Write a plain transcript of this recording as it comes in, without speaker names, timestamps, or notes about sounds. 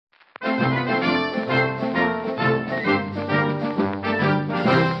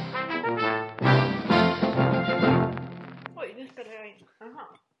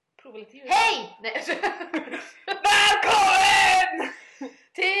Nej. Välkommen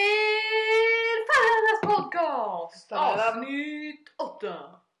Till Fannas podcast! Avsnitt 8.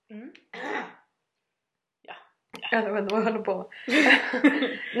 Jag vet inte vad jag håller på.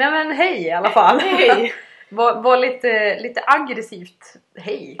 Nej men hej i alla fall. Hej. Var lite aggressivt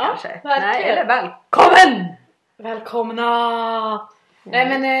hej Ja, kanske. verkligen. Nej, eller välkommen! Välkomna! Nej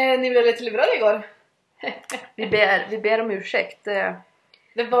men ni blev lite lurade igår. Vi ber om ursäkt.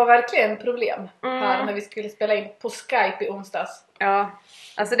 Det var verkligen problem Mm. här när vi skulle spela in på Skype i onsdags. Ja,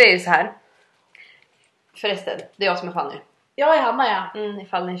 alltså det är ju så här. Förresten, det är jag som är Fanny. Jag är Hanna, ja.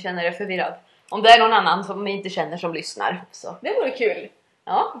 Ifall ni känner er förvirrad. Om det är någon annan som ni inte känner som lyssnar. Så. Det vore kul.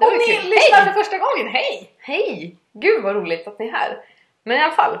 Ja, det Om var ni kul. lyssnar Hej! för första gången, hej! Hej! Gud vad roligt att ni är här. Men i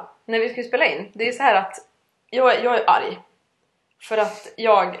alla fall, när vi ska spela in. Det är så här att jag är arg. För att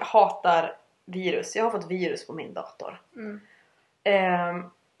jag hatar virus. Jag har fått virus på min dator.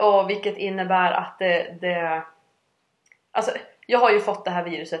 Och vilket innebär att det... Alltså, jag har ju fått det här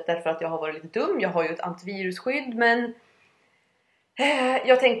viruset därför att jag har varit lite dum. Jag har ju ett antivirusskydd, men...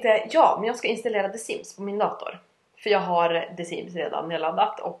 jag tänkte, men jag ska installera The Sims på min dator. För jag har The Sims redan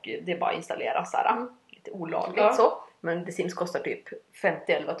nedladdat och det är bara att installera så här. Lite olagligt så. Men The Sims kostar typ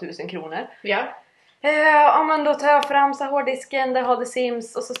 50-11 000 kronor. Ja. Ja, men då tar jag fram så här hårddisken, där har The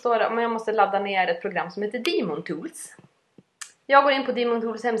Sims och så står det att jag måste ladda ner ett program som heter Demon Tools. Jag går in på Demon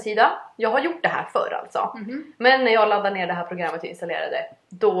Tools hemsida. Jag har gjort det här förr alltså. Men när jag laddar ner det här programmet och installerar det,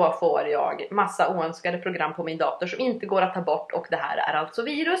 då får jag massa oönskade program på min dator som inte går att ta bort, och det här är alltså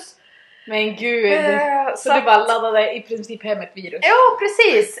virus. Men gud. Så du bara laddade i princip hem ett virus. Ja,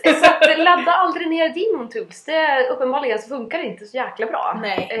 precis. Så att ladda aldrig ner Demon Tools. Det uppenbarligen så funkar det inte så jäkla bra.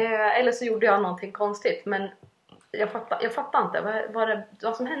 Nej. Eller så gjorde jag någonting konstigt, men jag fattar inte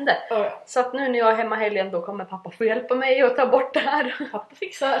vad som hände. Så att nu när jag är hemma helgen, då kommer pappa få hjälpa mig att ta bort det här. Pappa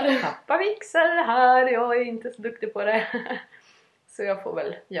fixar. Pappa fixar det här. Jag är inte så duktig på det. Så jag får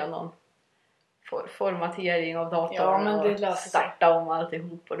väl göra någon formatering av datorn. Ja, men det och löser sig. starta om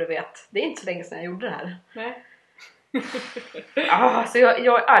alltihop, och du vet. Det är inte så länge sedan jag gjorde det här. Nej. Så jag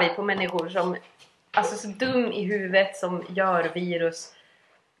är arg på människor som... Alltså så dum i huvudet som gör virus.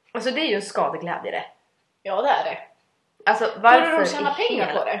 Alltså det är ju en skadeglädje det. Ja, det är det. Alltså Tror varför du de tjänar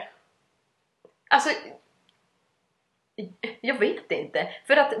pengar på det? Alltså jag vet inte.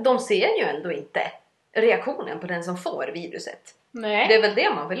 För att de ser ju ändå inte reaktionen på den som får viruset. Nej. Det är väl det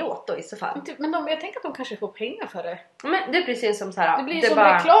man vill åt då i så fall. Men jag tänker att de kanske får pengar för det. Men det är precis som så här. Det blir som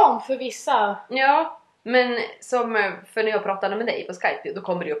reklam för vissa. Ja, men som för när jag pratade med dig på Skype, då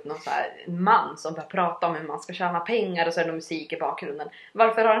kommer det upp någon så här man som börjar prata om hur man ska tjäna pengar, och så är det musik i bakgrunden.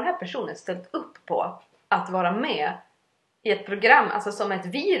 Varför har den här personen ställt upp på att vara med i ett program, alltså som ett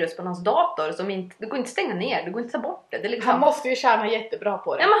virus på någons dator som inte, det går inte att stänga ner, det går inte att ta bort det. Det är liksom... Han måste ju tjäna jättebra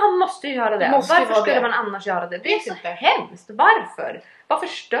på det. Ja, men han måste ju göra det. Varför skulle man annars göra det? Det är så hemskt. Varför? Vad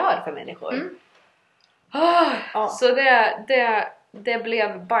förstör för människor? Så det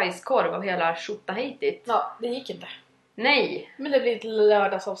blev bajskorv av hela tjottahitigt. Ja, det gick inte. Nej. Men det blir ett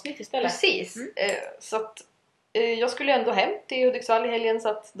lördagsavsnitt istället. Precis. Så att jag skulle ändå hem till Hudiksvall i helgen, så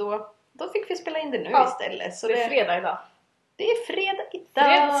att då fick vi spela in det nu istället. Så det är fredag idag. Det är fredag idag.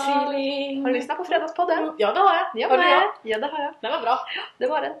 Fredagsfeeling. Har du lyssnat på Fredagspodden? Ja, det har jag. Har du det? Ja, det har jag. Den var bra. Det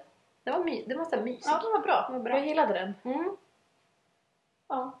var den. Det var så mysigt. Ja, den var bra. Det var bra. Jag gillade den.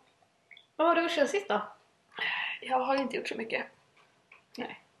 Ja. Vad har du gjort sen sist då? Jag har inte gjort så mycket.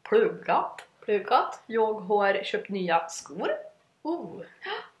 Nej. Pluggat. Jag har köpt nya skor.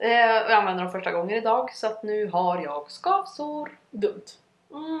 Jag använder dem första gången idag, så att nu har jag skavsår. Dumt.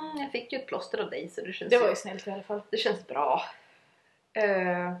 Jag fick ju ett plåster av dig, så det var ju snällt i alla fall. Det känns bra.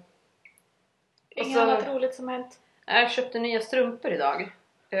 Inget annat roligt som hänt. Jag köpte nya strumpor idag.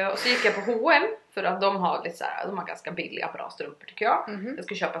 Och så gick jag på H&M för att de har lite så här, de har ganska billiga bra strumpor tycker jag. Jag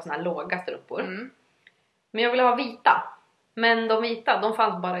ska köpa såna här låga strumpor. Men jag ville ha vita. Men de vita, de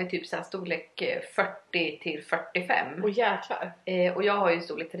fanns bara i typ så här storlek 40 till 45. Jäklar. Och jag har ju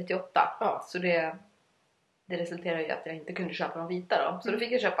storlek 38. Ja. Så det resulterar ju att jag inte kunde köpa de vita då. Så då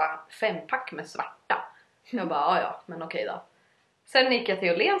fick jag köpa 5-pack med svarta. Jag bara, ja, men okej då. Sen gick jag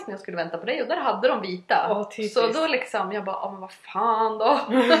till Åhléns när jag skulle vänta på dig, och där hade de vita. Så då liksom, jag bara, men vad fan då?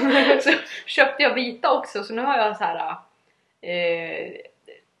 Så köpte jag vita också, så nu har jag så här...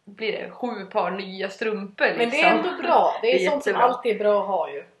 blir det 7 par nya strumpor liksom. Men det är ändå bra. Det är sånt som alltid är bra att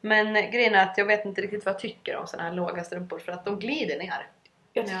ha ju. Men grejen är att jag vet inte riktigt vad jag tycker om såna här låga strumpor, för att de glider ner.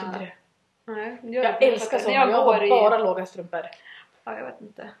 Jag tycker inte det. Nej, jag älskar sånt. Jag har bara låga strumpor. Ja, jag vet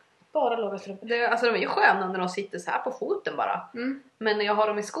inte. Bara låga strumpor. Alltså de är ju sköna när de sitter så här på foten bara. Men när jag har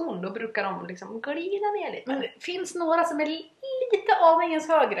dem i skon, då brukar de liksom glida ner lite. Men det finns några som är lite lite aningens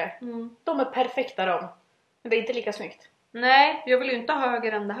högre. Mm. De är perfekta de. Men det är inte lika snyggt. Nej, jag vill ju inte ha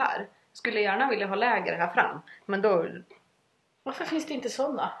högre än det här. Skulle gärna vilja ha lägre här fram. Men då... Varför finns det inte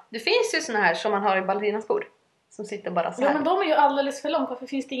sådana? Det finns ju såna här som man har i ballerinaskor. Som sitter bara så här. Ja, men de är ju alldeles för långt. Varför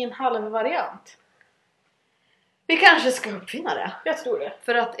finns det ingen halv variant? Vi kanske ska uppfinna det. Jag tror det.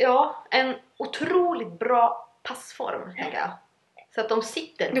 För att, ja, en otroligt bra passform, tänker jag. Så att de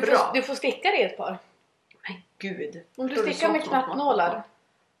sitter bra. Du får sticka det i ett par. Men gud. Om du Tror stickar med snart man- knappnålar.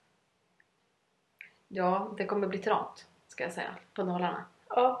 Ja, det kommer bli trångt, ska jag säga, på nålarna.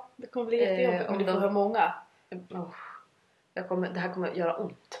 Ja, det kommer bli jättejobbigt om om du får de- ha många. Det här kommer göra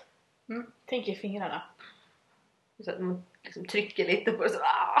ont. Tänk i fingrarna. Så att man liksom trycker lite på det så.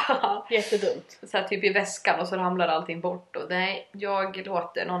 Jättedumt. Så här typ i väskan och så ramlar allting bort. Och nej, jag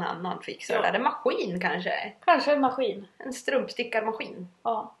låter någon annan fixa det där. En maskin kanske. Kanske en maskin. En strumpstickarmaskin.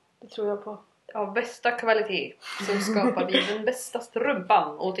 Ja, det tror jag på. Av bästa kvalitet så skapar vi den bästa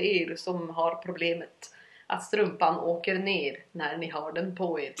strumpan åt er som har problemet att strumpan åker ner när ni har den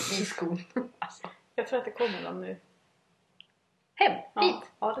på er i skon. Alltså. Jag tror att det kommer någon nu. Hem, Ja, hit.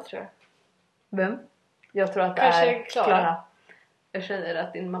 ja det tror jag. Vem? Jag tror att det Kanske är Klara. Jag känner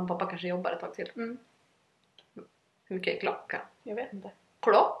att din mamma och pappa kanske jobbar ett tag till. Mm. Hur mycket är klockan? Jag vet inte.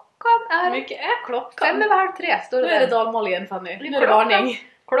 Klockan Hur är mycket är klockan? 2:45 står det Nu är det där. dalmål igen, Fanny. Nu är det Klockan- varning.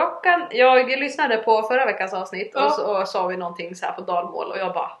 Klockan, jag lyssnade på förra veckans avsnitt Ja. och så sa vi någonting så här på dalmål och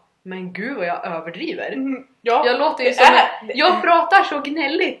jag bara, men gud vad jag överdriver. Ja, Jag låter ju det som är- jag pratar så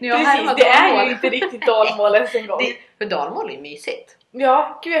gnälligt när jag härmar precis, det är dalmål. ju inte riktigt dalmål ens en gång. För dalmål är mysigt.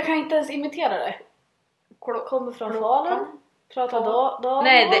 Ja, gud jag kan inte ens imitera det. Kommer från Falun. Pratar då.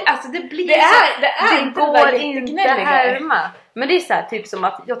 Nej, det blir Det så, är inte det går där inte jättegnälliga. härma. Men det är så här, typ som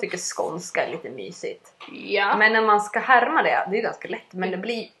att jag tycker skånska är lite mysigt. Ja. Men när man ska härma det är ganska lätt. Men det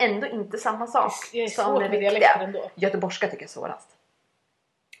blir ändå inte samma sak Jag är som svårt det med riktiga. dialekter ändå. Göteborgska tycker jag är svårast.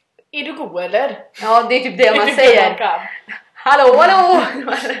 Är du god eller? Ja, det är typ det man Det säger. kan. Hallå, hallå!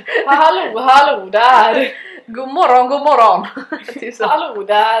 Hallå där! God morgon! Typ så. Hallå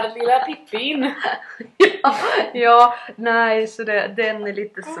där, lilla Pippin! Ja, nej, så den är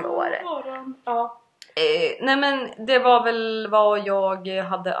lite svårare. Ja. Nej men det var väl vad jag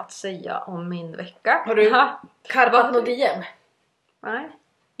hade att säga om min vecka. Har du Ha, Carpat något diem? nej.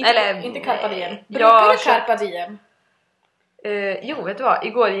 Inte carpa diem. jag Brukar du kör- carpa diem? Jo, vet du vad?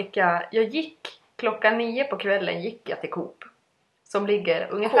 Igår gick jag gick klockan 9 på kvällen gick jag till Coop. Som ligger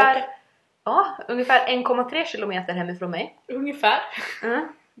ungefär 1,3 kilometer hemifrån mig. Ungefär.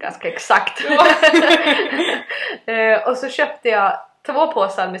 Ganska exakt. Ja. Och så köpte jag 2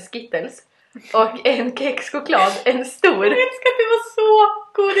 påsar med Skittles och en kexchoklad, en stor. Jag älskar att du var så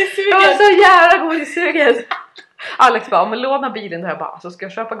Jag var godissugen. så jävla godissugen. Alex bara, om jag lånar bilen då jag bara, så ska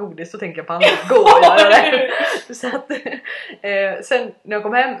jag köpa godis så tänker jag på annat. Gå och göra det. Så att, sen när jag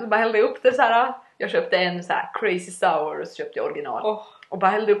kom hem så bara hällde jag upp det så här. Jag köpte en så här crazy sour och så köpte jag original. Åh. Och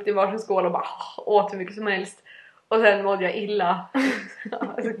bara hällde upp det i varsin skål och bara åt hur mycket som helst. Och sen mådde jag illa.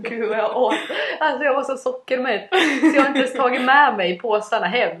 Alltså gud vad jag åt. Alltså jag var så sockermätt. Så jag har inte ens tagit med mig påsarna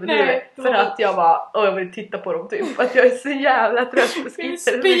hem nu. Nej, För att jag bara, jag vill titta på dem typ. Att jag är så jävla trött på Du Skittles.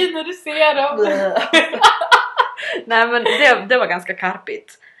 spyr när du ser dem. Nej men det var ganska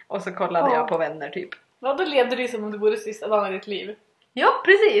karpigt. Och så kollade jag på Vänner typ. Ja, då levde du som om du vore sista dagen i ditt liv. Ja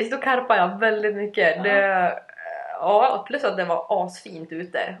precis, då karpade jag väldigt mycket. Ja. Ja, plus att det var asfint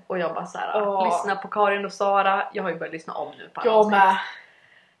ute. Och jag bara såhär, lyssna på Karin och Sara. Jag har ju börjat lyssna om nu på alla Jag avsnitt.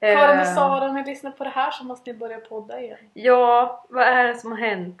 med. Karin och Eh, Sara, om ni lyssnar på det här så måste ni börja podda igen. Ja, vad är det som har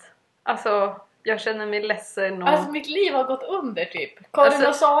hänt? Alltså, jag känner mig ledsen och... Alltså mitt liv har gått under typ. Karin Alltså-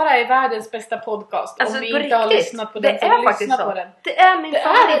 och Sara är världens bästa podcast. Alltså, om ni på inte har riktigt, lyssnat på det den så är faktiskt lyssna så. på den. Det är min Det är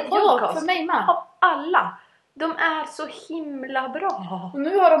favoritpodcast. ja, för mig med. Av alla. De är så himla bra. Och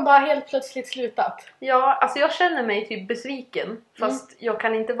nu har de bara helt plötsligt slutat. Ja, alltså jag känner mig typ besviken. Fast jag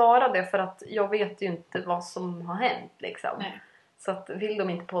kan inte vara det för att jag vet ju inte vad som har hänt liksom. Nej. Så att vill de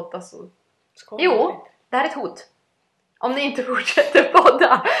inte podda så... Skojar Jo, inte. det här är ett hot. Om ni inte fortsätter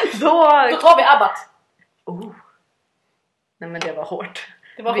podda, då... Då tar vi Abbat. Oh. Nej men det var hårt.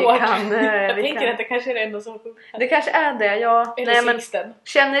 Det var Vi hårt. kan, jag vi tänker kan. att det kanske är det enda som... Det kanske är det, ja. Eller Nej, men Sixten.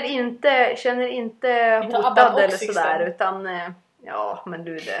 känner inte Inte Abba hotad och eller Sixten. sådär. Utan ja, men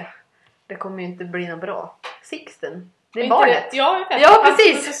du det kommer ju inte bli något bra. Sixten, det är Inte barnet. det? Ja, jag vet. Ja, Han som är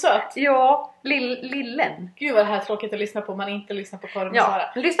precis. så söt. Ja, lillen. Gud vad det här är tråkigt att lyssna på om man inte lyssnar på Karin och Ja, Sara.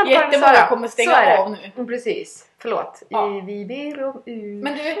 lyssna på Karin och Jättemånga Sara. kommer Så stänga är det. av nu. Precis, förlåt. Ja. Vi ber om ursäkt.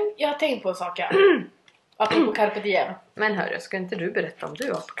 Men du, jag har tänkt på en sak här. Apropå carpe diem. Men hörru, ska inte du berätta om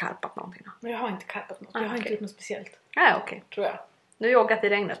du har karpat någonting då? Men jag har inte carpat något. Jag har okej. inte gjort något speciellt. Nej, okej. Tror jag. Du har joggat i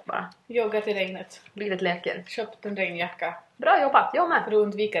regnet bara. Joggat i regnet. Blivit läker. Köpt en regnjacka. Bra jobbat, jag med. För att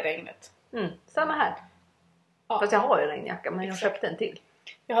undvika regnet. Samma här. Ja. Fast jag har ju regnjacka, men jag Exakt. köpte en till.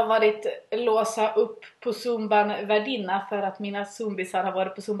 Jag har varit låsa upp på Zumban värdinna för att mina zumbisar har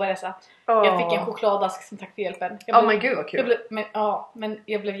varit på Zumbaresa. Jag fick en chokladask som tack för hjälpen. Men gud vad kul. Men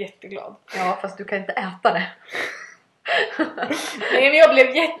jag blev jätteglad. Ja, fast du kan inte äta det. Nej, men jag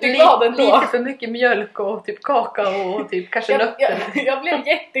blev jätteglad ändå. Lite för mycket mjölk och typ kakao och typ kanske nötter. Jag blev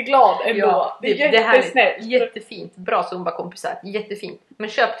jätteglad ändå. Ja, det är jättesnällt. Jättefint. Bra Zumba-kompisar. Jättefint. Men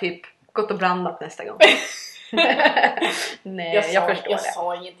köp typ gott och blandat nästa gång. Nej, jag förstår det. Jag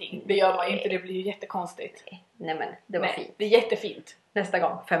sa ingenting. Det gör man ju inte. Det blir ju jättekonstigt. Nej, men det var Nej, fint. det är jättefint. Nästa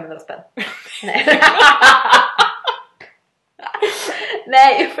gång 500 spänn. Nej.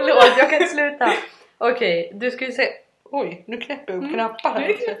 Nej, förlåt. Jag kan sluta. Okej, du ska ju se. Oj, nu knäpper jag upp knappar här.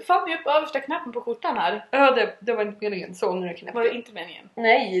 Du knäpper fan upp översta knappen på skjortan här. Ja, det var inte meningen. Så nu knäpper. Var det inte meningen?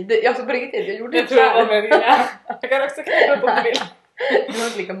 Nej, alltså på riktigt. Jag gjorde Jag tror det var meningen. Jag kan också knäppa upp om du vill. Det var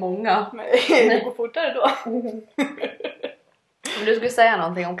inte lika många. Nej, det går fortare då. Du skulle säga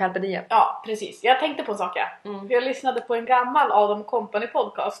någonting om Carpe Diem. Ja, precis. Jag tänkte på en sak. Jag lyssnade på en gammal Adam Company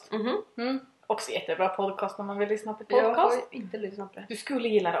podcast. Också jättebra podcast om man vill lyssna på podcast. Jag har inte lyssnat på det. Du skulle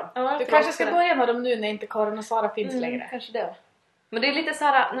gilla dem. Ja, Du kanske ska börja med dem nu när inte Karin och Sara finns längre. Kanske det. Men det är lite så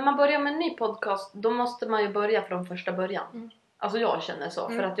här, när man börjar med en ny podcast, då måste man ju börja från första början. Alltså jag känner så,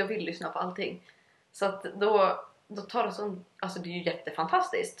 för att jag vill lyssna på allting. Så att då tar det sån, alltså det är ju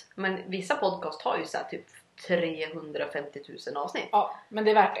jättefantastiskt. Men vissa podcast har ju så här typ 350 000 avsnitt. Ja, men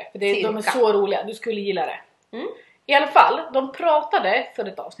det är värt det. För de är Cirka. så roliga. Du skulle gilla det. I alla fall, de pratade för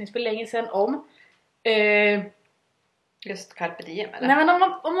ett avsnitt för länge sedan om... Just Carpe Diem, eller? Nej,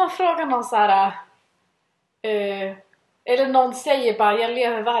 men om man frågar någon så här... eller någon säger bara, jag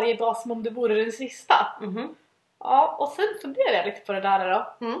lever varje dag som om det vore den sista. Ja, och sen funderar jag lite på det där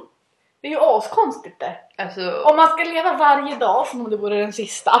då. Det är ju askonstigt det. Alltså, Om man ska leva varje dag som om det vore den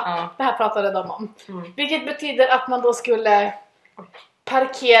sista. Ja. Det här pratade de om. Vilket betyder att man då skulle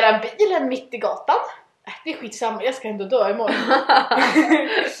parkera bilen mitt i gatan. Det är skitsamma, jag ska ändå dö imorgon.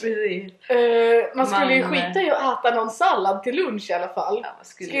 precis. Man skulle ju skita i att äta någon sallad till lunch i alla fall. Ja,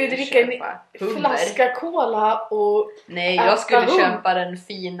 skulle ju dricka en flaska cola och... Nej, jag skulle köpa den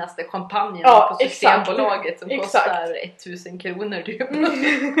finaste champagnen på Systembolaget som kostar 1000 kronor typ.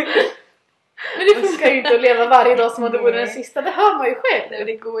 Men det funkar ju inte att leva varje dag som om det vore den sista. Det hör man ju själv. Nej,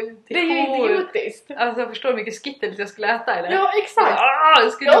 det går ju inte. Det är ju idiotiskt. Alltså jag förstår hur mycket Skittles jag skulle äta eller? Ja, exakt.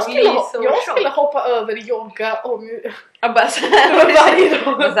 Jag skulle hoppa över jogga om... Jag bara varje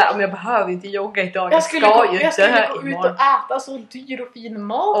dag. Om jag behöver inte jogga idag. Jag skulle gå ut och äta så dyr och fin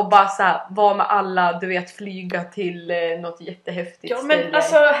mat. Och bara såhär, vara med alla, du vet, flyga till något jättehäftigt ställe. Men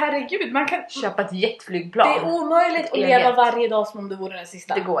alltså herregud, man kan... Köpa ett jetflygplan. Det är omöjligt att leva varje dag som om det vore den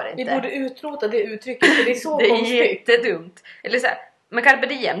sista. Det går inte. Vi borde utrota det uttrycket, för det är så konstigt. Det är jättedumt. Eller såhär, men Carpe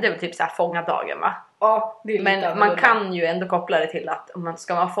Diem, det är väl typ såhär fånga dagen, va? Ja, det är lite men man kan ju ändå koppla det till att om man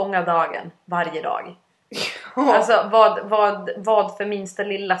ska man fånga dagen varje dag. Alltså vad för minsta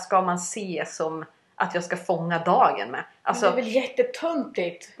lilla ska man se som att jag ska fånga dagen med? Alltså, det är väl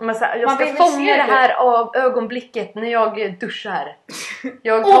jättetöntigt. Jag ska fånga det här av ögonblicket när jag duschar.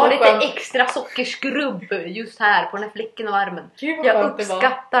 Jag tar lite extra sockerskrubb just här på den här fläcken av armen. Jag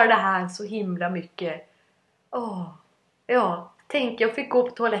uppskattar det här så himla mycket. Ja, tänk jag fick gå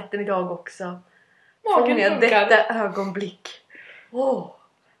på toaletten idag också. Fånga detta ögonblick.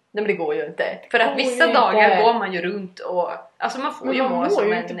 Nej, men det går ju inte. För att vissa dagar går man ju runt och... Alltså man får ju må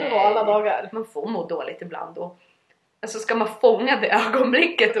som en... alla dagar. Man får må dåligt ibland och... Alltså ska man fånga det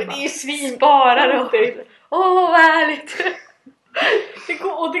ögonblicket och bara spara det. Vad härligt! Det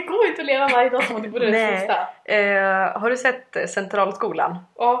går inte att leva varje dag som det borde den sista. Har du sett Centralskolan?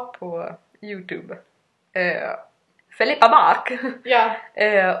 Ja. På YouTube. Filippa Mark. Ja.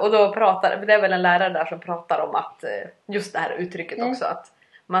 Och då det är väl en lärare där som pratar om att... Just det här uttrycket också att...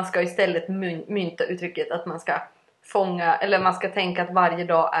 Man ska istället mynta uttrycket att man ska fånga, eller man ska tänka att varje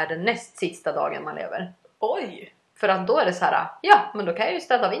dag är den näst sista dagen man lever. Oj! För att då är det så här, ja, men då kan jag ju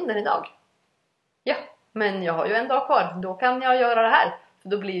städa vinden idag. Ja, men jag har ju en dag kvar, då kan jag göra det här. För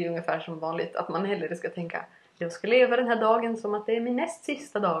då blir det ungefär som vanligt att man hellre ska tänka, jag ska leva den här dagen som att det är min näst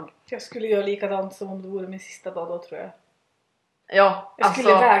sista dag. Jag skulle göra likadant som om det vore min sista dag då, tror jag. Ja, jag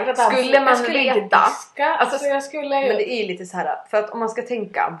skulle vägra dansa. Skulle man veta. Alltså, jag skulle... Men det är lite så här, för att om man ska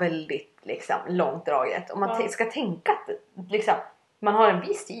tänka väldigt liksom, långt draget. Om man ska tänka att liksom, man har en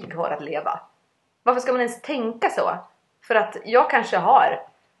viss tid kvar att leva. Varför ska man ens tänka så? För att jag kanske har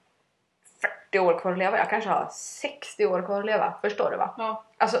 40 år kvar att leva. Jag kanske har 60 år kvar att leva. Förstår du va? Ja.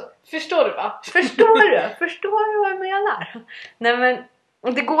 Alltså, förstår du va? Förstår du? Förstår du vad jag menar? Nej men,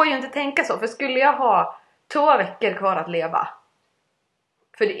 det går ju inte att tänka så. För skulle jag ha 2 veckor kvar att leva.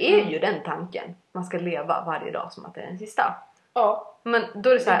 För det är ju den tanken. Man ska leva varje dag som att det är den sista. Ja. Men då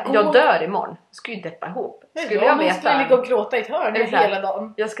är det så här, jag dör imorgon. Skulle ju deppa ihop. Skulle jag veta. Skulle ligga och gråta i ett hörn hela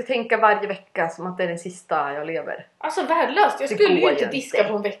dagen. Jag ska tänka varje vecka som att det är den sista jag lever. Alltså värdelöst. Jag skulle ju inte diska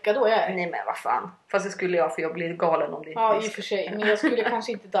på en vecka då. Nej men vad fan. Fast det skulle jag, för jag blir galen om det inte. Ja, i och för sig. Men jag skulle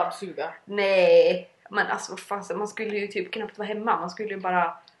kanske inte dammsuga. Nej. Men alltså fan, man skulle ju typ knappt vara hemma. Man skulle ju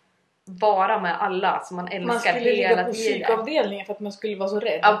bara vara med alla som man älskar hela tiden. Man skulle ligga på psykavdelningen för att man skulle vara så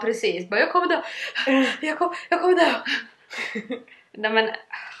rädd. Ja precis. Bara, jag kommer dö. Jag kommer dö. Nej men,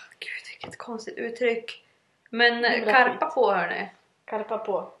 gud vilket konstigt uttryck. Men karpa på hörni. Karpa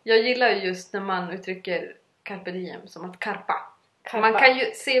på. Jag gillar ju just när man uttrycker carpe diem som att karpa. Karpa. Man kan ju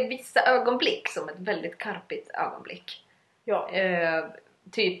se vissa ögonblick som ett väldigt karpigt ögonblick. Ja.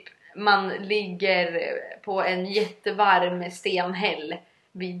 Typ man ligger på en jättevarm stenhäll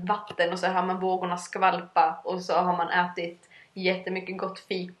vid vatten och så har man vågorna skvalpa och så har man ätit jättemycket gott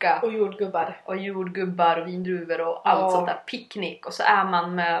fika och jordgubbar och vindruvor och allt sånt där, picknick, och så är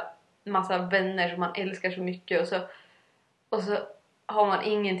man med massa vänner som man älskar så mycket och så har man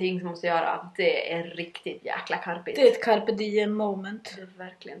ingenting som måste göra. Det är riktigt jäkla karpigt. Det är ett carpe diem moment. Det är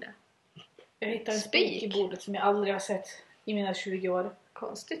verkligen det. Jag hittade en spik i bordet som jag aldrig har sett i mina 20 år.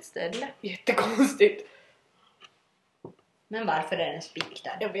 Konstigt ställe. Jättekonstigt. Men varför är det en spik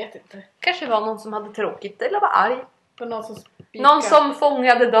där? Jag vet inte. Kanske var någon som hade tråkigt eller var arg. Någon som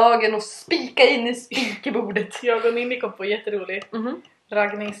fångade dagen och spikade in i spikbordet. Jag och Ninni kom på jätterolig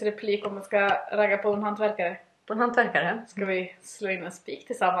raggningsreplik om man ska ragga på en hantverkare. På en hantverkare? Ska vi slå in en spik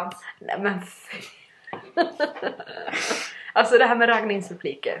tillsammans? Nej men alltså det här med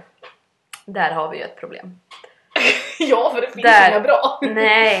raggningsrepliker. Där har vi ju ett problem. Ja, för det finns inga bra.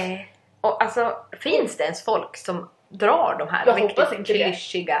 Nej. Och alltså, finns det ens folk som drar de här riktigt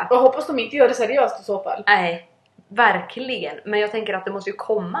klyschiga? Jag hoppas de inte gör det seriöst i så fall. Nej, verkligen. Men jag tänker att det måste ju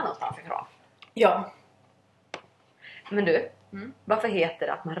komma någonstans ifrån. Ja. Men du, varför heter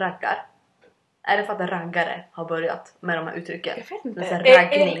det att man raggar? Är det för att raggare har börjat med de här uttrycken? Jag vet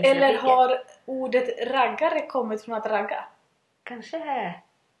inte. Eller har ordet raggare kommit från att ragga? Kanske.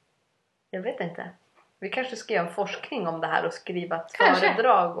 Jag vet inte. Vi kanske ska göra en forskning om det här och skriva ett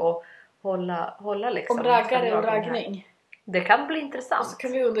föredrag och hålla liksom. Om raggare och raggning. Det kan bli intressant. Och så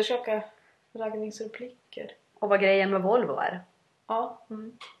kan vi undersöka raggningsrepliker. Och vad grejen med Volvo är. Ja.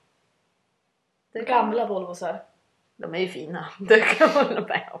 Det gamla Volvosar. De är ju fina. Det kan jag hålla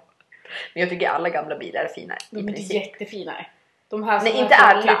med om. Men jag tycker alla gamla bilar är fina. De är inte jättefina. De här nej, inte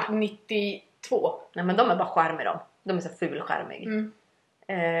alla. Typ 92. Nej, men de är bara charmiga. De är så fulskärmiga.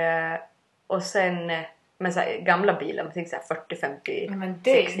 Och sen med så här, gamla bilar, man tänker så här 40, 50,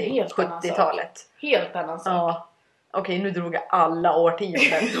 60, 70-talet. Helt annan sak. Ja. Okej, nu drog jag alla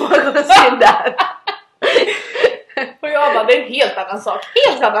årtionden. där. Och jag bara, det är en helt annan sak.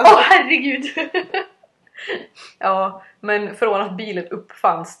 Helt annan sak. Herregud. Ja, men från att bilen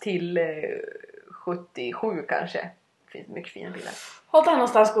uppfanns till 77 kanske. Det finns mycket fina bilar. Har där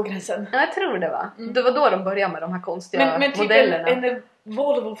någonstans går gränsen? Ja, jag tror det va. Det var då de började med de här konstiga men modellerna. Men typ en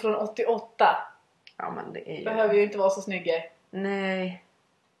Volvo från 88. Ja, men det är ju... behöver ju inte vara så snygga.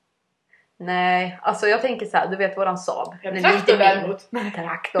 Nej, alltså jag tänker så här, du vet våran Saab. Den är traktor däremot.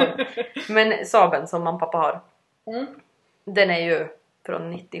 Traktor. Men Saaben som mamma och pappa har. Den är ju från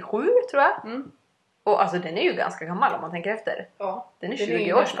 97 tror jag. Och alltså den är ju ganska gammal om man tänker efter. Ja. Den är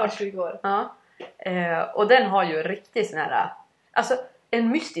 20 år snart. 20 år. Ja. Och den har ju riktigt sån här, alltså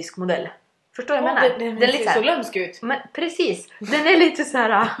en mystisk modell. Förstår du vad jag menar? Den ser så lömsk ut. Men precis, den är lite så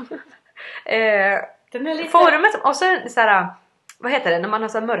här. Den är lite formen och så här, vad heter det när man har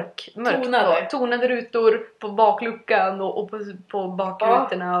så här mörk tonade rutor på bakluckan och på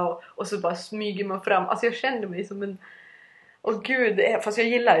bakrutorna och så bara smyger man fram. Alltså jag kände mig som en gud, fast jag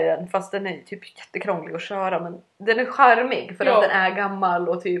gillar ju den, fast den är typ jättekrånglig att köra, men den är charmig för att den är gammal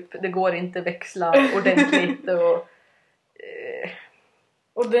och typ det går inte växla ordentligt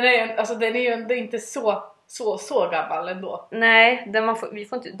och den är ju inte så gammal ändå. Nej, de får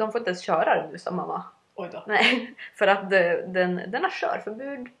inte ens köra den nu som mamma. Oj då. Nej, för att den har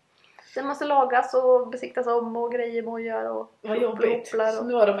körförbud. Den måste lagas och besiktas om och grejer, mojar och vad jobbigt. Så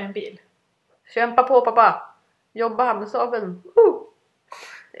nu har de en bil. Kämpa på pappa. Jobba här med Saaben.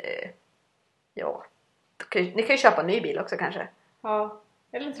 Ja. Ni kan ju köpa en ny bil också kanske. Ja.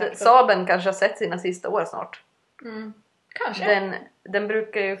 Eller Saaben kanske har sett sina sista år snart. Kanske. Den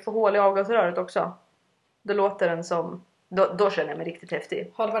brukar ju få hål i avgasröret också. Då låter den som... Då känner jag mig riktigt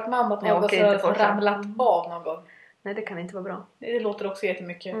häftig. Har det varit mamma att avgasröret har ramlat av någon gång? Nej, det kan inte vara bra. Det låter också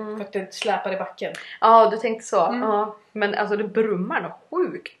jättemycket. För att det släpar i backen. Ja, du tänkte så. Ja. Men alltså det brummar nog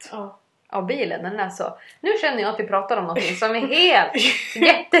sjukt. Ja. av bilen. Den är så. Nu känner jag att vi pratar om något som är helt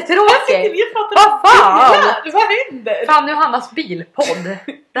jättetråkigt. Vad fan? Vad händer? Fan, nu Hannas bilpodd.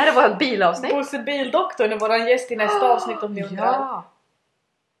 Det här är vårt bilavsnitt. Bosse Bildoktorn är våran gäst i nästa avsnitt om ni undrar.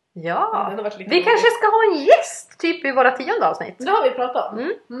 Ja. Vi kanske ska ha en gäst typ i våra 10:e avsnitt. Det har vi pratat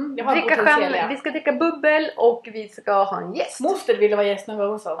om. Jag har vi ska dricka bubbel och vi ska ha en gäst. Moster ville vara gäst någon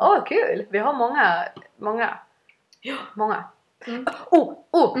gång också. Kul. Vi har många. Ja. Många.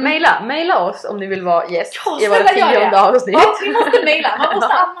 Maila oss om ni vill vara gäst i våra 10:e avsnitt. Ja, ni måste maila. Man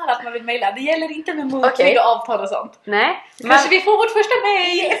måste anmäla att man vill maila. Det gäller inte med muntliga avtal och sånt. Nej. Kanske vi får vårt första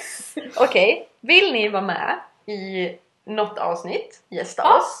mail. Yes. Okej. Vill ni vara med i något avsnitt,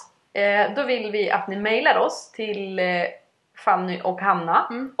 gästa oss. Då vill vi att ni mailar oss till Fanny och Hanna.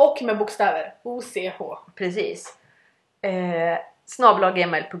 Och med bokstäver. OCH. Precis.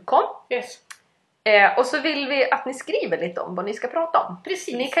 @gmail.com. Yes. Och så vill vi att ni skriver lite om vad ni ska prata om.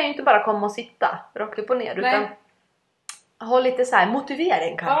 Precis. Ni kan ju inte bara komma och sitta rakt upp och ner. Utan ha lite så här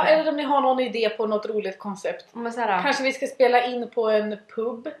motivering kanske. Ja, eller om ni har någon idé på något roligt koncept. Kanske vi ska spela in på en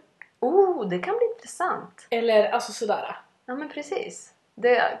pub. Det kan bli intressant. Eller alltså sådär. Ja men precis.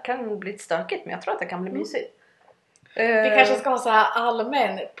 Det kan bli stökigt men jag tror att det kan bli mysigt. Vi kanske ska ha så här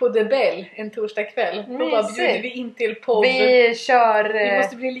allmän på The Bell en torsdagkväll. Då bara bjuder vi in till podd. Vi kör... Vi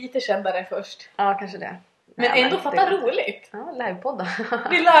måste bli lite kändare först. Ja, kanske det. Men ändå fatta roligt. Ja, livepoddar.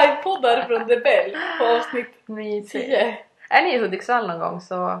 Vi livepoddar från The Bell på avsnitt 10. Är ni i Hudiksvall någon gång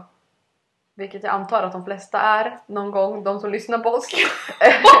så... Vilket jag antar att de flesta är någon gång, de som lyssnar på oss.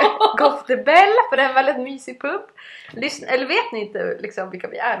 Gå till The Bell, för det är en väldigt mysig pub. Eller vet ni inte liksom vilka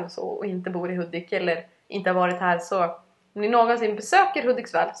vi är och så och inte bor i Hudik eller inte har varit här, så om ni någonsin besöker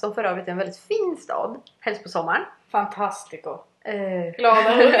Hudiksvall, som för övrigt är en väldigt fin stad, helst på sommaren. Fantastico.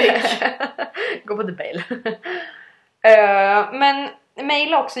 Glada Hudik. Gå på The Bell. Men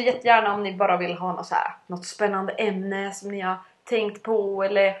mejla också jättegärna om ni bara vill ha något spännande ämne som ni har tänkt på,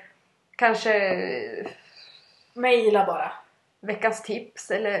 eller kanske mejla bara veckans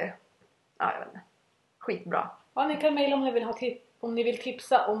tips eller jag vet inte. Skitbra. Ja, ni kan mejla om ni vill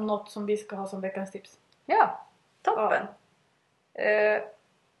tipsa om något som vi ska ha som veckans tips. Ja, toppen.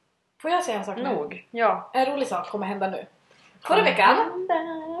 Får jag säga en sak nu? Nog. Ja. En rolig sak kommer hända nu. Förra veckan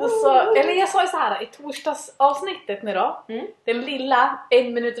jag sa ju så här i torsdagsavsnittet nu då. Den lilla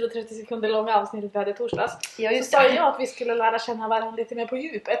 1 minut och 30 sekunder långa avsnittet vi hade i torsdags. Ja, så sa jag att vi skulle lära känna varandra lite mer på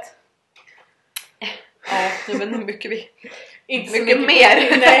djupet. Ja, jag vet inte hur mycket vi... Inte mycket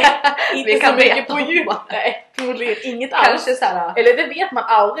mer. Nej, inte vi kan så mycket på djupet. Nej, förmodligen inget alls. Kanske så här, eller det vet man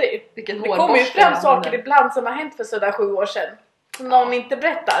aldrig. Det kommer ju fram saker ibland som har hänt för sådär 7 år sedan. Som någon inte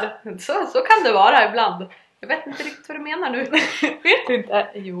berättar. Så kan det vara ibland. Jag vet inte riktigt vad du menar nu. Vet du inte?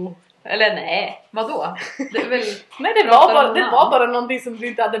 Jo. Eller nej, vadå? Det är väl nej, det var bara någonting som du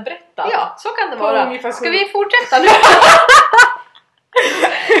inte hade berättat. Ja, så kan det vara. Ska vi fortsätta nu?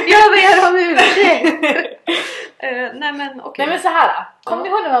 Jag ber om ursäkt. Nej men okej. Nej men så här. Kommer ni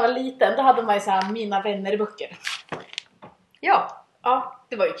ihåg när man var liten? Då hade man ju så här Mina vänner-böcker. Ja. Ja,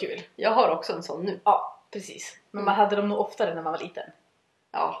 det var ju kul. Jag har också en sån nu. Ja, precis. Men man hade dem nog oftare när man var liten.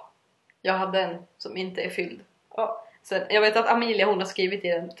 Ja. Jag hade en som inte är fylld. Ja. Sen, jag vet att Amelia, hon har skrivit i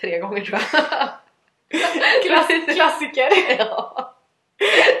den 3 gånger tror jag. Klassiker. Ja.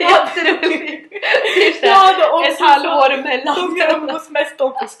 Jätteroligt. Ett halvår mellan. Ungar umgås mest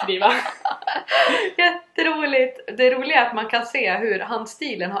de får skriva. Jätteroligt. Det roliga är att man kan se hur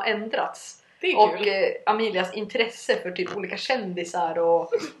handstilen har ändrats. Det är och kul. Amelias intresse för typ olika kändisar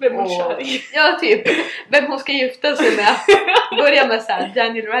och vem hon kör i. Ja, typ vem hon ska gifta sig med. Börja med så här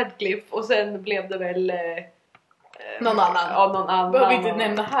Daniel Radcliffe och sen blev det väl någon annan. Ja, någon annan. Behöver vi inte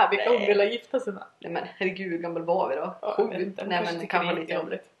nämna här vilka hon vill gifta sig med. Nej men herregud, hur gammal var vi då? Ja, 7. Nej men det kan vara lite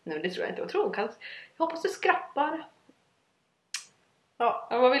jobbigt. Nej men det tror jag inte. Jag tror hon kan. Jag hoppas du skrappar. Ja.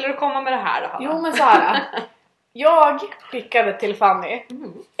 Vad vill du komma med det här då, Hanna? Jo men så här. Jag skickade till Fanny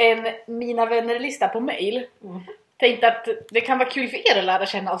en Mina vänner-lista på mail. Tänkte att det kan vara kul för er att lära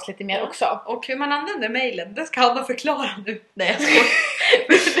känna oss lite mer också. Och hur man använder mailen, det ska Hanna förklara nu. Nej, jag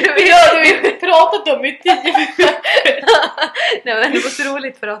skojar. Vi har ju inte pratat om i 10 minuter. Nej men det var så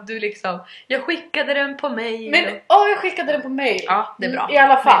roligt för att du liksom... Jag skickade den på mail. Men jag skickade den på mail. Ja, det är bra. I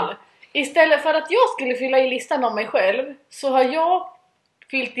alla fall. Istället för att jag skulle fylla i listan om mig själv, så har jag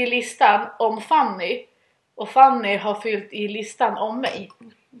fyllt i listan om Fanny. Och Fanny har fyllt i listan om mig.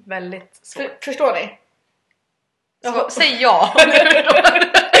 Väldigt svårt. Förstår ni? Säg ja.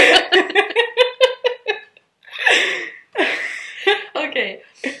 Okej.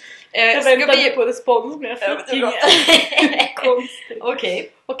 Jag väntade på respons men jag fick inget.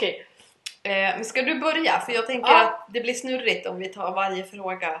 Konstigt. Okej. Ska du börja? För jag tänker att det blir snurrigt om vi tar varje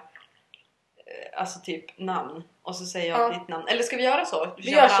fråga alltså typ namn. Och så säger jag ditt namn. Eller ska vi göra så?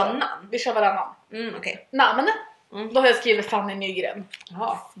 Vi gör så. varannan. Vi kör varannan. Okej. Namn. Då har jag skrivit Fanny Nygren.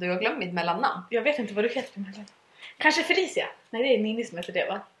 Jaha, du har glömt mitt mellannamn. Jag vet inte vad du heter på mellannamn. Kanske Felicia? Nej, det är Nini som heter det,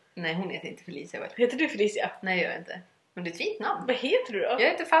 va? Nej, hon heter inte Felicia. Väl? Heter du Felicia? Nej, jag gör inte. Men det är ett fint namn. Vad heter du då? Jag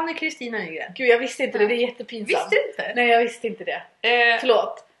heter Fanny Kristina Nygren. Gud, jag visste inte det. Det är jättepinsamt. Visste du inte? Nej, jag visste inte det.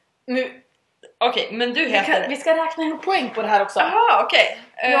 Förlåt. Nu... Okej, men du heter... Vi ska räkna ihop poäng på det här också. Jaha, okej.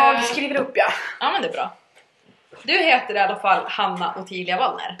 Jag skriver upp, ja. Ja, men det är bra. Du heter i alla fall Hanna Ottilia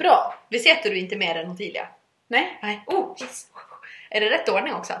Wallner. Bra. Visst heter du inte mer än Ottilia? Nej. Nej. Yes. Är det rätt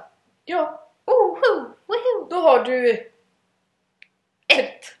ordning också? Ja. Woho! Då har du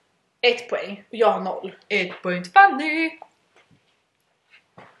 1. 1 poäng. Och jag har 0. 1 point Fanny!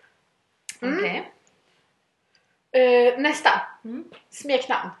 Okej. Nästa.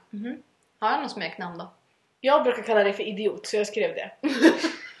 Smeknamn. Har jag någon smeknamn då? Jag brukar kalla dig för idiot, så jag skrev det.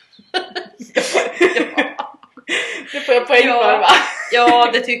 Det får jag poäng för, va? Ja,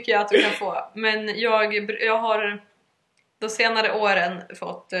 det tycker jag att du kan få. Men jag har de senare åren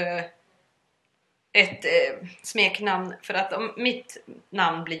fått ett smeknamn. För att mitt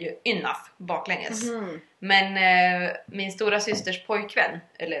namn blir ju Ynaf baklänges. Men min stora systers pojkvän,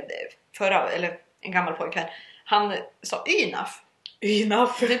 eller en gammal pojkvän, han sa Ynaf.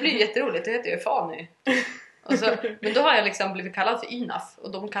 Ynaf. Det blir jätteroligt, det heter ju Fanny. Men då har jag liksom blivit kallad för Ynaf.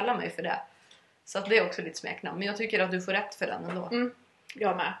 Och de kallar mig för det. Så att det är också ditt smeknamn. Men jag tycker att du får rätt för den ändå.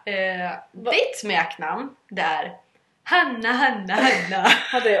 Jag med. Ditt smeknamn, det är Hanna.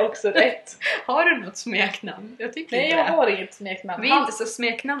 Hade jag också rätt. Har du något smeknamn? Jag tycker Nej, inte jag det. har inget smeknamn. Vi är inte så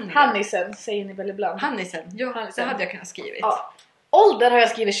smeknamniga. Hannisen säger ni väl ibland? Hannisen, ja, Hannisen. det hade jag kunnat skrivit. Ja. Ålder har jag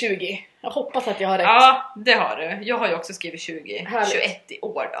skrivit 20. Jag hoppas att jag har rätt. Ja, det har du. Jag har ju också skrivit 20. Härligt. 21 i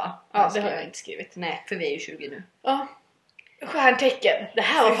år då. Ja, det har jag inte skrivit. Nej, för vi är ju 20 nu. Ja. Stjärntecken. Det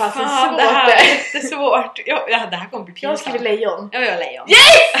här var fan svårt. Det här är jättesvårt. Ja, det här kommer bli pinsamt. Jag har skrivit lejon. Ja, jag har lejon.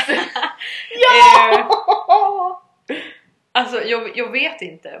 Yes! Ja! Alltså, jag vet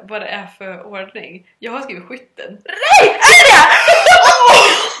inte vad det är för ordning. Jag har skrivit skytten. Rätt! Är det?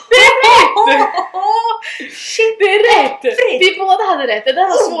 Det är rätt! Shit, det är rätt! Vi båda hade rätt. Det där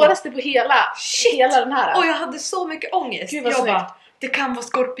var svåraste på hela den här. Och jag hade så mycket ångest. Gud, vad jag snyggt. bara, det kan vara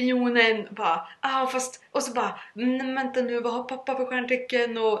skorpionen. Bara, fast... Och så bara, vänta nu, vad har pappa för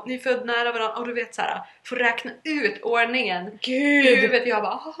stjärntecken? Och ni är född nära varandra. Och du vet så här, får räkna ut ordningen. Gud! Vet jag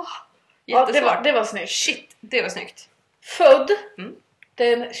bara, ja, jättesvårt. det var snyggt. Shit, det var snyggt. Född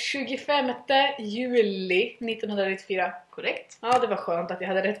den 25 juli 1994. Korrekt. Ja, det var skönt att jag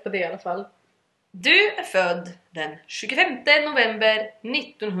hade rätt på det i alla fall. Du är född den 25 november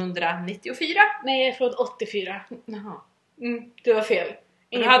 1994. Nej, jag är född 84. Jaha. Det var fel.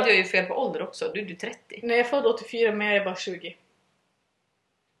 Då hade jag ju fel på ålder också. Du är 30. Nej, jag är född 84 men jag är bara 20.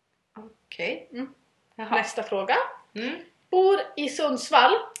 Okej. Nästa fråga. Bor i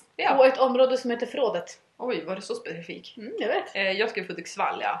Sundsvall på ett område som heter Förrådet. Oj, var det så specifik? Jag vet. Jag skrev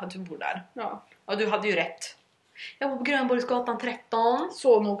Hudiksvall, ja. Att du bor där. Ja. Ja, du hade ju rätt. Jag bor på Grönborgsgatan 13.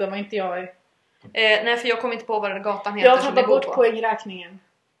 Så noga var inte jag. Nej, för jag kommer inte på vad den gatan heter. Jag tappade bort poängräkningen.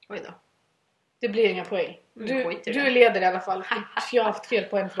 Oj då. Det blir inga poäng. Du leder i alla fall. För jag har haft fel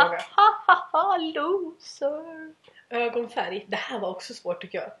på en fråga. Loser. Ögonfärg. Det här var också svårt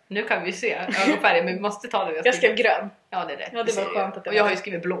tycker jag. Nu kan vi se ögonfärg, men vi måste ta det. Jag skrev grön. Ja, det är rätt. Ja, det var skönt att det och jag har ju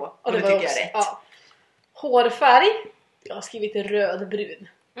skrivit blå. Och det tycker jag är rätt. Ja. Hårfärg. Jag har skrivit rödbrun.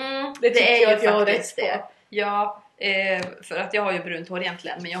 Det tycker jag att jag har rätt på. Ja, för att jag har ju brunt hår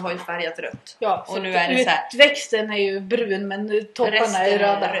egentligen, men jag har ju färgat rött. Ja, och nu är det så här. Utväxten är ju brun, men topparna är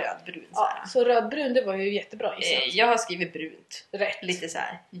röda. Rödbrun. Så rödbrun, det var ju jättebra gissat. Jag har skrivit brunt. Rätt. Lite så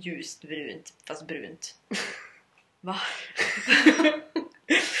här ljust brunt, fast brunt. Va?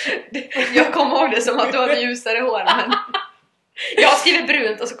 Jag kommer ihåg det som att du hade ljusare hår, men jag har skrivit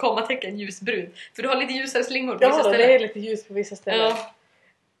brunt och så kommatecken ljusbrunt. För du har lite ljusare slingor på vissa ställen. Ja, det är lite ljus på vissa ställen. Ja.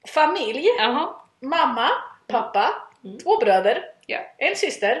 Familj. Mamma, pappa, 2 bröder, en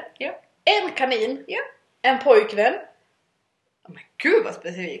syster, en kanin, en pojkvän. Men gud vad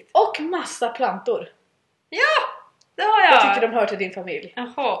specifikt. Och massa plantor. Ja, det har jag. Jag tycker de hör till din familj.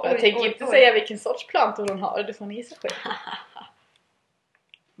 Jaha, jag tänker inte säga vilken sorts plantor hon har. Det får ni gissa själv.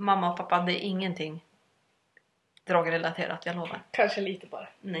 Mamma och pappa, det är ingenting drogrelaterat, jag lovar. Kanske lite bara.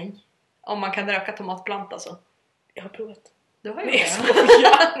 Nej. Om man kan röka tomatplanta så. Jag har provat. Du har ju det.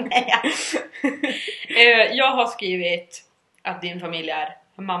 Jag har skrivit att din familj är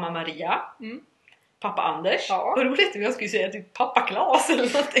mamma Maria, pappa Anders. Ja. Vad roligt om jag skulle säga typ pappa Klas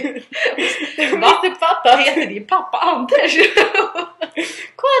eller någonting. Vad heter din pappa Anders?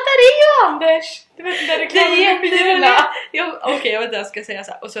 Kolla, där är ju Anders! Du vet den där reklamen med byrorna. Okej, jag vet inte, jag ska säga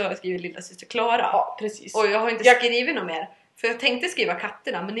så här. Och så har jag skrivit lilla syster Klara. Ja, precis. Och jag har inte skrivit något mer. För jag tänkte skriva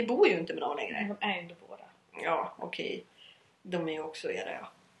katterna, men ni bor ju inte med dem längre. De är ändå våra. Ja, okej. De är ju också era,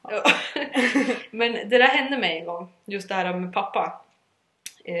 ja. Men det där hände mig en gång. Just det här med pappa.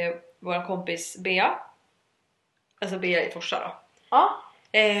 Vår kompis Bea. Alltså Bea i Torsa då. Ja.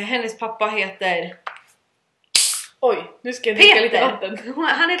 Hennes pappa heter... Oj, nu ska jag dricka Peter. lite vatten.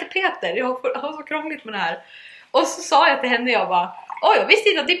 Han heter Peter. Jag har så krångligt med det här. Och så sa jag till henne, jag bara... Oj, jag visste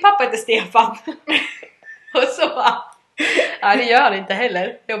inte att din pappa heter Stefan. Och så bara... Nej, det gör han inte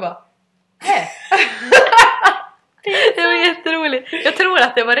heller. Jag bara... Det var jätteroligt. Jag tror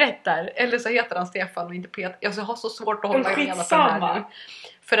att det var rätt där. Eller så heter han Stefan och inte Peter. Jag har så svårt att hålla reda på det här nu.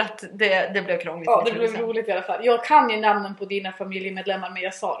 För att det blev krångligt. Ja, det blev roligt i alla fall. Jag kan ju namnen på dina familjemedlemmar, men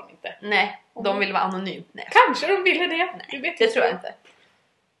jag sa dem inte. Nej, de vill vara anonymt. Nej. Kanske de ville det. Nej, du vet det tror jag inte.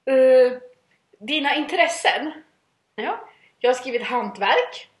 Dina intressen. Ja. Jag har skrivit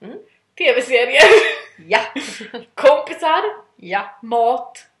hantverk. Mm. TV-serier. Ja. Kompisar. Ja.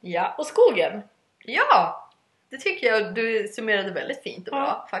 Mat. Ja. Och skogen. Ja. Det tycker jag du summerade väldigt fint och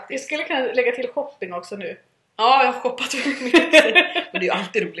bra Jag faktiskt. skulle kunna lägga till shopping också nu. Ja, jag har shoppat hur mycket. Och det är ju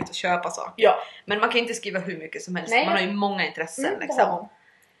alltid roligt att köpa saker. Ja. Men man kan inte skriva hur mycket som helst. Nej. Man har ju många intressen Det liksom. har man.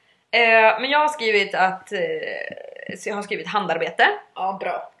 Men jag har skrivit att jag har skrivit handarbete, Ja,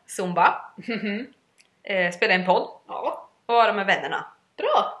 bra. zumba, spela en podd Ja, och vara med vännerna.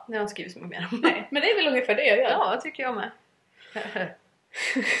 bra. Det har jag inte skrivit så mycket mer om. Nej, men det är väl ungefär det jag gör. Ja, det tycker jag med.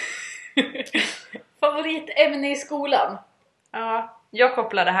 Favoritämne i skolan? Ja, jag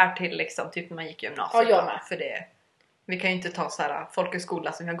kopplar det här till liksom typ när man gick i gymnasiet. Ja, jag med. För det, vi kan ju inte ta så här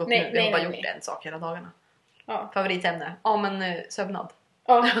folkhögskola som vi har gått Nej, nu. Vi har nej, bara nej, gjort en sak hela dagarna. Ja. Favoritämne? Ja, men sömnad.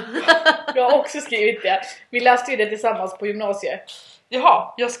 Ja, jag har också skrivit det. Vi läste ju det tillsammans på gymnasiet.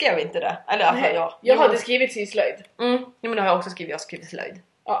 Jaha, jag skrev inte det. Eller alltså, Nej, jag hade skrivit syslöjd. Ja, men det har jag också skrivit. Jag har skrivit slöjd.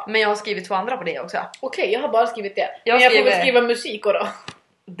 Ja. Men jag har skrivit 2 andra på det också. Okej, jag har bara skrivit det. Jag men jag får skriver- väl skriva musik då.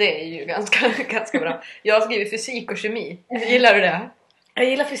 Det är ju ganska bra. Jag har skrivit fysik och kemi. Gillar du det? Jag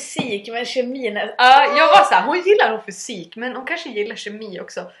gillar fysik, men kemin är... Jag var såhär, hon gillar nog fysik, men hon kanske gillar kemi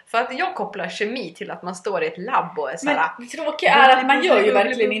också. För att jag kopplar kemi till att man står i ett labb och är såhär... Men det tråkiga är att man gör ju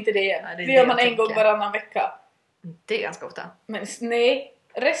verkligen inte det. Nej, det är Det gör det man jag en gång tänker. varannan vecka. Det är ganska ofta. Men nej,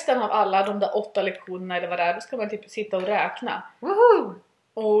 resten av alla de där 8 lektionerna eller vad det är, då ska man typ sitta och räkna. Woho!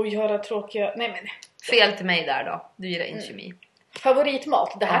 Och göra tråkiga... Nej men... Fel till mig där då. Du gillar inte kemi.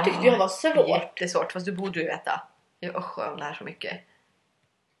 Favoritmat, det här tyckte jag var svårt. Jättesvårt, fast du borde ju veta. Jag lär så mycket.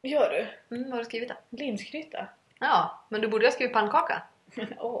 Gör du? Vad har du skrivit då? Linsgryta? Ja, men du borde ha skrivit pannkaka.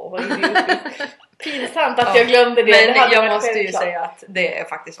 Åh, vad idiotiskt. Pinsamt att jag glömde det. Men det hade jag varit måste ju självklart. säga att det är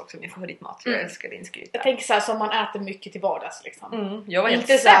faktiskt också min favoritmat. Jag älskar linsgryta. Jag tänker så här som man äter mycket till vardags liksom. Jag var helt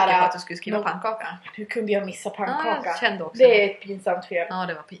Inte så säker här, på att du skulle skriva no- pannkaka. Hur kunde jag missa pannkaka? Jag kände också det är ett pinsamt fel. Ja,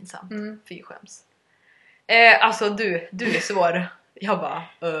 det var pinsamt. Fy skäms. Alltså du är svår. Jag bara,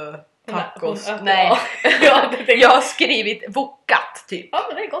 tacos. Nej. Ja, det tänkte Jag har skrivit vokat typ. Ja,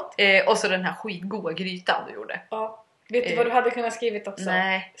 men det är gott. Och så den här skitgoda grytan du gjorde. Ja. Vet du vad du hade kunnat skrivit också?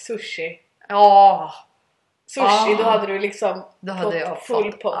 Nej. Sushi. Ja, Sushi, då hade du liksom då hade jag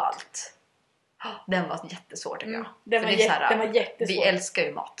full fått pott. allt. Den var jättesvår tycker jag. Den För var, det är så här, den var jättesvår. vi älskar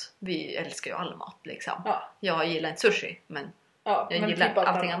ju mat. Vi älskar ju all mat liksom. Ja. Jag gillar inte sushi, men Ja, jag men gillar typ allt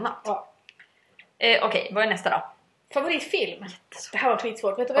allting annat. Ja. Okej, vad är nästa då? Favoritfilm? Det här var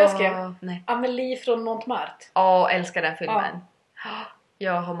skitsvårt. Vet du vad jag skrev? Nej. Amelie från Montmartre. Älskar den filmen.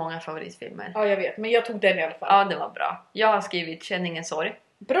 Jag har många favoritfilmer. Ja, jag vet. Men jag tog den i alla fall. Ja, den var bra. Jag har skrivit Känn ingen sorg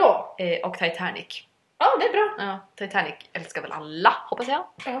Bra! och Titanic. Ja, det är bra. Ja, Titanic älskar väl alla, hoppas jag.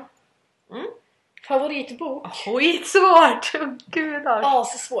 Ja. Mm. Favoritbok? Skitsvårt! Gud, Ja,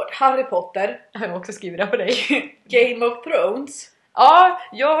 så svårt. Harry Potter. jag har också skrivit det på dig. Game of Thrones. Ja,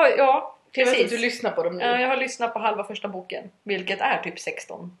 Jag vet att precis. du lyssnar på dem nu. Ja, jag har lyssnat på halva första boken, vilket är typ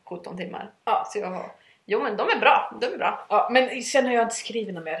 16-17 timmar. Ja. Så jag har... Jo, men de är bra. Ja, men sen har jag inte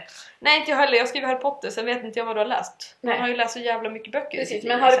skrivit något mer. Nej, inte jag heller. Jag skriver Harry Potter, sen vet inte jag vad du har läst. Nej. Man har ju läst så jävla mycket böcker. i Precis, sitt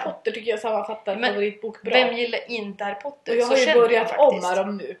men liv, Harry liksom. Potter tycker jag sammanfattar Men favoritbok bra. Vem gillar inte Harry Potter? Och jag Så har ju känner börjat jag om faktiskt. med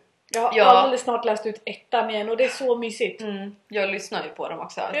dem nu. Jag har Ja. alldeles snart läst ut 1:an igen och det är så mysigt. Jag lyssnar ju på dem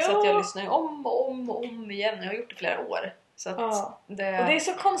också. Ja. Så att jag lyssnar ju om och om igen. Jag har gjort det flera år. Så att Ja. det... Och det är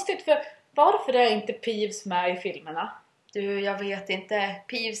så konstigt för varför är inte Peeves med i filmerna? Du, jag vet inte.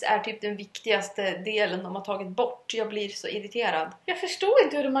 Peeves är typ den viktigaste delen de har tagit bort. Jag blir så irriterad. Jag förstår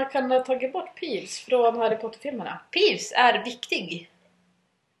inte hur man kan ha tagit bort Peeves från Harry Potter-filmerna. Peeves är viktig.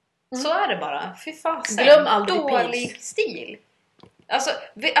 Så är det bara. Fy fasen. Glöm aldrig dålig Peeves. stil.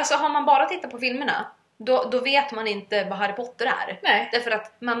 Alltså har man bara tittat på filmerna, då vet man inte vad Harry Potter är. Nej. Därför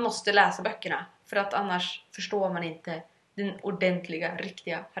att man måste läsa böckerna. För att annars förstår man inte den ordentliga,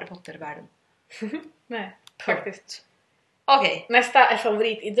 riktiga Harry Potter-världen. Nej, faktiskt. Okej. Nästa är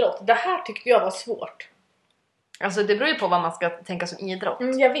favoritidrott. Det här tyckte jag var svårt. Alltså det beror ju på vad man ska tänka som idrott.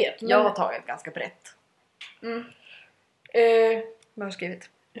 Jag vet. Men... Jag har tagit ganska brett. Vad har du skrivit?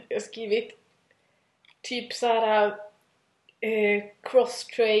 Jag har skrivit typ så här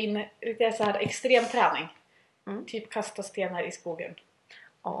cross-train, lite så här extrem träning. Typ kasta stenar i skogen.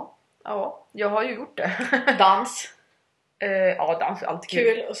 Ja, jag har ju gjort det. Dans. Ja, dans är alltid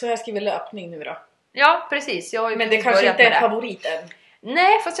kul. Och så har jag skrivit löpning nu då. Ja, precis. Jag har ju men det kanske inte är favoriten.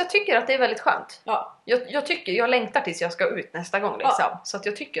 Nej, fast jag tycker att det är väldigt skönt. Ja. Jag längtar tills jag ska ut nästa gång liksom. Ja. Så att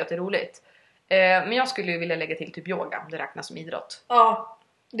jag tycker att det är roligt. Men jag skulle ju vilja lägga till typ yoga, om det räknas som idrott. Ja,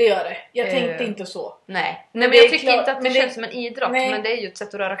 det gör det. Jag tänkte inte så. Nej, men jag tycker inte att det känns som en idrott. Nej. Men det är ju ett sätt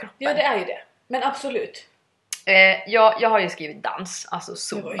att röra kroppen. Ja, det är ju det. Men absolut. Jag har ju skrivit dans, alltså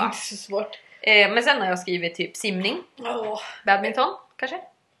zumba. Det var inte så svårt. Men sen har jag skrivit typ simning. Badminton, kanske?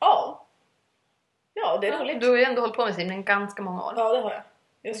 Ja, det är roligt. Du har ju ändå hållit på med simning ganska många år. Ja, det har jag.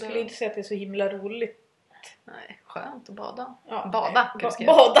 Jag skulle inte säga att det är så himla roligt. Nej, skönt att bada. Ja. Bada,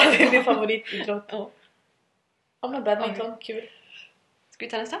 bada är min favoritidrott. Ja, men badminton, kul. Ska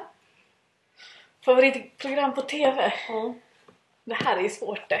vi ta nästa? Favoritprogram på TV? Det här är ju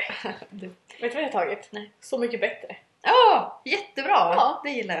svårt det. Vet du vad jag har tagit? Nej. Så mycket bättre. Ja, jättebra. Ja. Det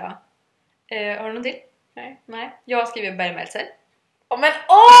gillar jag. Har du någon till? Nej. Jag har skrivit bergmälser. Men jag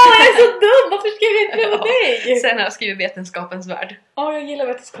är så dum! Varför skrev jag inte det med dig? Sen har jag skrivit vetenskapens värld. Jag gillar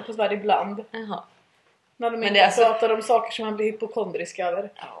vetenskapens värld ibland. Jaha. När de inte pratar om saker som man blir hypokondrisk över.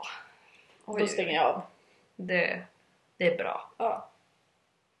 Ja. Då stänger jag av. Det är bra. Ja.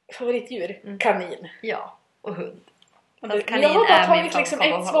 Favoritdjur? Kanin. Ja, och hund. Jag har bara tagit liksom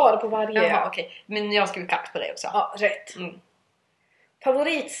ett svar på varje. Jaha, okej. Men jag skriver katt på dig också. Ja, rätt.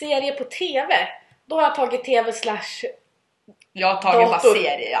 Favoritserie på TV? Då har jag tagit TV / Jag har tagit bara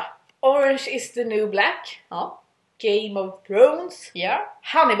serie, ja. Orange is the New Black. Ja. Game of Thrones. Ja.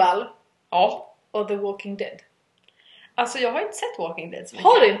 Hannibal. Ja. Och The Walking Dead. Alltså jag har inte sett Walking Dead så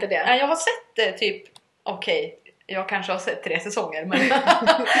mycket. Har du inte det? Nej, jag har sett typ, jag kanske har sett 3 säsonger. Men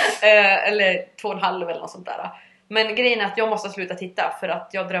eller 2,5 eller något sånt där. Men grejen är att jag måste sluta titta för att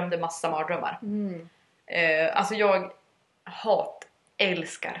jag drömde massa mardrömmar. Alltså jag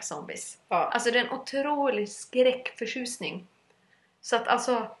älskar zombies. Ja. Alltså det är en otrolig skräckförtjusning. Så att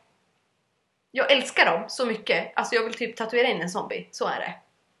alltså jag älskar dem så mycket. Alltså jag vill typ tatuera in en zombie, så är det.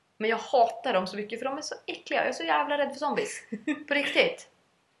 Men jag hatar dem så mycket för de är så äckliga. Jag är så jävla rädd för zombies. På riktigt.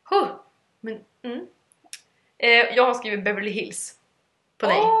 Men jag har skrivit Beverly Hills på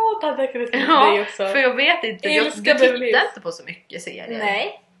dig. Det hade jag kunnat skriva dig också. För jag vet inte, jag tittar inte på så mycket serier.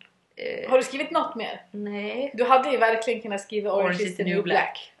 Nej. Har du skrivit något mer? Nej. Du hade ju verkligen kunnat skriva Orange is the New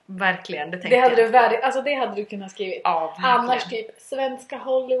Black. Verkligen, det hade du det hade du kunnat skriva. Ja, annars typ svenska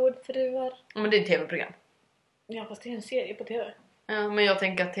Hollywoodfruar. Men det är ett tv-program. Ja, fast det är en serie på tv. Ja, men jag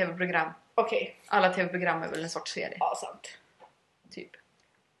tänker att tv-program. Okej. Alla tv-program är väl en sorts serie. Ja, sant. Typ.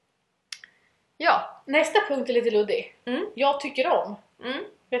 Ja. Nästa punkt är lite luddig. Jag tycker om.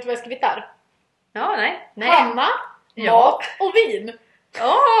 Vet du vad jag skrivit där? Ja, nej. Hanna, mat och vin.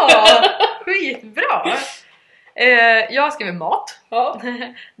 Skitbra. Jag har skrivit mat.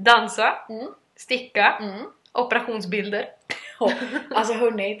 Dansa. Sticka. Operationsbilder. Alltså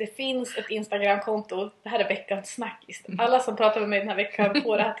hörni, det finns ett Instagramkonto. Det här är veckans snackis. Alla som pratar med mig den här veckan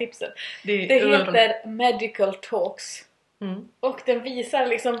får det här tipset. Det heter Medical Talks. Och den visar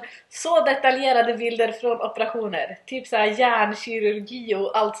liksom så detaljerade bilder från operationer. Typ så här hjärnkirurgi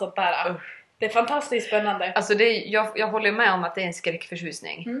och allt sånt där. Det är fantastiskt spännande. Alltså jag håller med om att det är en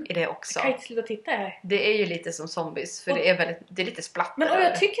skräckförtjusning i det också. Jag kan inte sluta titta här. Det är ju lite som zombies, för det är lite splatter. Men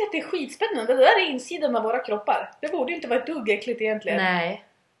jag tycker att det är skitspännande. Det där är insidan av våra kroppar. Det borde ju inte vara ett dugg äckligt egentligen. Nej,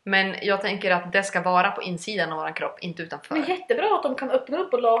 men jag tänker att det ska vara på insidan av vår kropp, inte utanför. Men jättebra att de kan öppna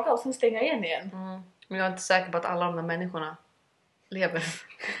upp och laga och sen stänga igen. Men jag är inte säker på att alla de där människorna lever.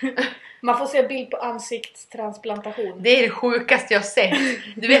 Man får se bild på ansiktstransplantation. Det är det sjukaste jag sett.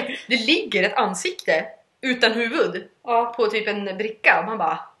 Du vet, det ligger ett ansikte utan huvud på typ en bricka och man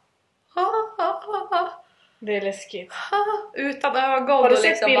bara det är läskigt. Utan ögon. Har du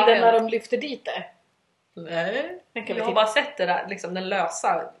sett bilden när de lyfter dit det? Nej, jag har bara sett det där, liksom den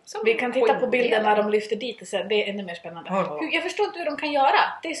lösa. Vi kan titta på bilden när de lyfter dit det sen. Det är ännu mer spännande. Jag förstår inte hur de kan göra.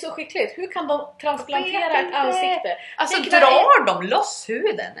 Det är så skickligt. Hur kan de transplantera ett ansikte? Alltså drar de loss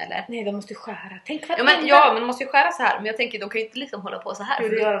huden eller? Nej, de måste skära. Tänk men de måste ju skära så här. Men jag tänker, de kan ju inte liksom hålla på så här.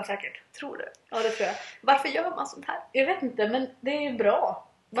 Det gör de säkert. Tror du? Ja, det tror jag. Varför gör man sånt här? Jag vet inte, men det är ju bra.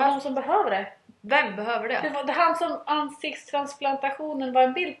 Någon som behöver det. Vem behöver det? Det var han som ansiktstransplantationen var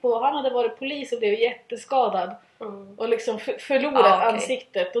en bild på. Han hade varit polis och blev jätteskadad. Och liksom förlorat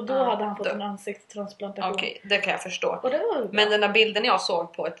ansiktet. Och då hade han fått en ansiktstransplantation. Okej, det kan jag förstå. Och det var men den där bilden jag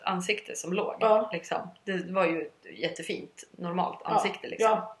såg på ett ansikte som låg. Liksom, det var ju ett jättefint, normalt ansikte.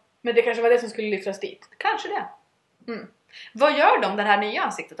 Liksom. Ja, men det kanske var det som skulle lyftas dit. Kanske det. Vad gör de det här nya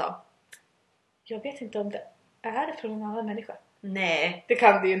ansiktet av? Jag vet inte om det är från en annan människa. Nej. Det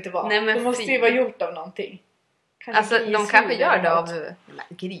kan det ju inte vara. Nej, men det måste ju vara gjort av någonting. Alltså de kanske gör det av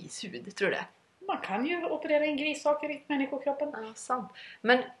grishud, tror du det? Man kan ju operera in grissaker i människokroppen. Ja, sant.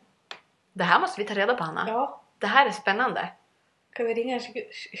 Men det här måste vi ta reda på, Hanna. Ja. Det här är spännande. Kan vi ringa en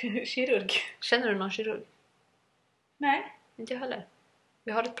kirurg? Känner du någon kirurg? Nej. Inte heller.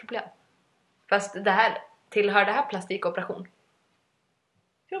 Vi har ett problem. Fast det här, tillhör det här plastikoperation?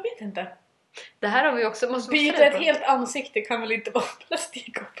 Jag vet inte. Det här har vi också... Byta ett helt ansikte kan väl inte vara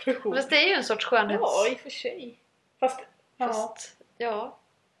plastikoperation? Fast det är ju en sorts skönhets... Ja, i och för sig. Fast ja.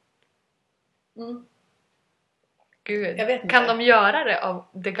 Gud. Jag vet inte. Kan de göra det av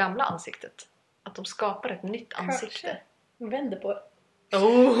det gamla ansiktet? Att de skapar ett nytt ansikte? Vänder på det.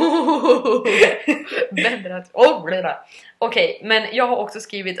 Okej, men jag har också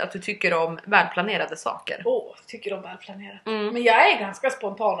skrivit att du tycker om välplanerade saker. Tycker om välplanerat. Men jag är ganska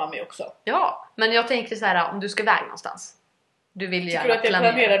spontan av mig också. Ja, men jag tänker så här, om du ska iväg någonstans. Du vill tycker du att jag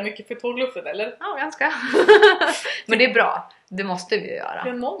planerar mycket för tågluffen, eller? Ja, ganska. Men det är bra. Det måste vi ju göra.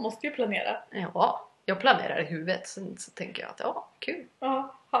 Ja, någon måste ju planera. Ja, jag planerar i huvudet. Sen så tänker jag att kul.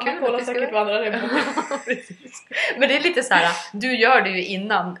 Ja, Hanna kollar säkert vandrar hem. Precis. Men det är lite så här, du gör det ju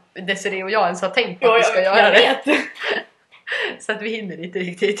innan Desiree och jag ens har tänkt på att vi ska göra det. Så att vi hinner inte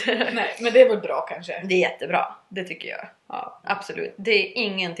riktigt. Nej, men det är väl bra kanske. Det är jättebra, det tycker jag. Ja. Absolut, det är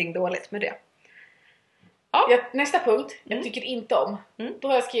ingenting dåligt med det. Nästa punkt, jag tycker inte om. Då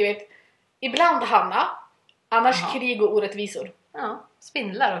har jag skrivit ibland Hanna, annars krig och orättvisor. Ja,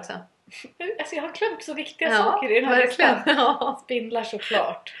 spindlar också. Alltså jag har glömt så viktiga saker i den här listan. Spindlar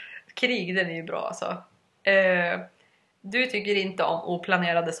såklart. Krig, den är ju bra alltså. Du tycker inte om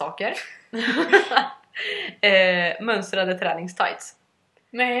oplanerade saker. Mönstrade träningstights.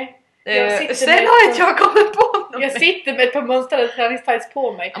 Nej. Sen har inte jag kommit på något. Jag sitter med ett par mönstrade träningstights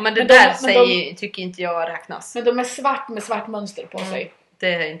på mig. Ja, men det där tycker inte jag räknas. Men de är svart med svart mönster på sig.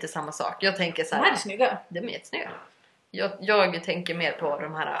 Det är inte samma sak. Jag tänker så här. De är snygga. De är jättesnygga. Jag tänker mer på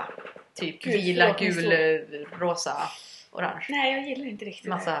de här typ lila, gul, rosa, orange. Nej, jag gillar inte riktigt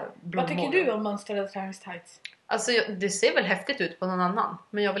massa blommor. Vad tycker du om mönstrade träningstights? Alltså det ser väl häftigt ut på någon annan,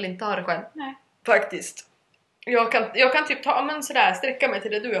 men jag vill inte ha det själv. Nej. Faktiskt. Jag kan typ sträcka mig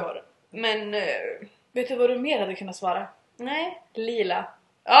till det du har. Men vet du vad du mer hade kunnat svara? Nej. Lila.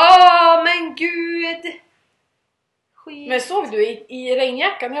 Men gud. Skit. Men såg du i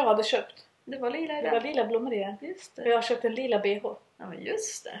regnjackan jag hade köpt? Det var lila i den. Det var lila blommor i den. Just det. Jag har köpt en lila BH. Ja, men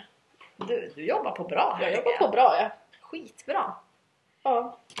just det. Du jobbar på bra här. Jag jobbar på bra, ja. Skitbra.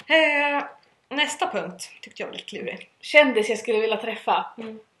 Ja. Nästa punkt tyckte jag var lite klurig. Kändis jag skulle vilja träffa.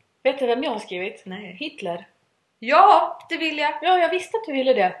 Vet du vem jag har skrivit? Nej. Hitler. Ja, det vill jag. Ja, jag visste att du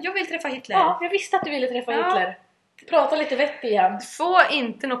ville det. Jag vill träffa Hitler. Ja, jag visste att du ville träffa Hitler. Prata lite vett igen. Få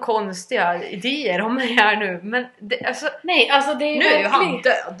inte några konstiga idéer om mig här nu. Men det, alltså, nej, alltså det är nu är ju han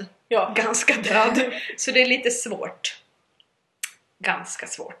död. Ja. Ganska död. Så det är lite svårt. Ganska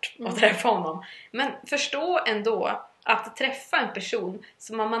svårt att träffa honom. Men förstå ändå att träffa en person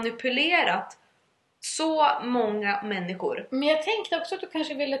som har manipulerat så många människor. Men jag tänkte också att du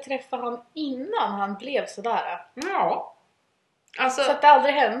kanske ville träffa han innan han blev sådär. Ja. Alltså, så att det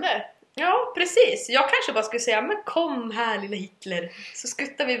aldrig hände. Ja, precis. Jag kanske bara skulle säga, men kom här lilla Hitler. Så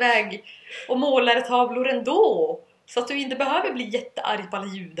skuttar vi iväg och målar tavlor ändå. Så att du inte behöver bli jättearg på alla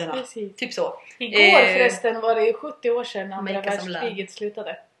judarna. Precis. Typ så. Igår förresten var det ju 70 år sedan andra världskriget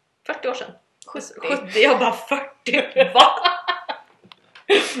slutade. 40 år sedan. 70, jag bara 40. Va?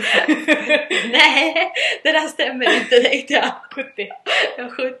 Nej, det där stämmer inte, tänkte jag. 70. Ja,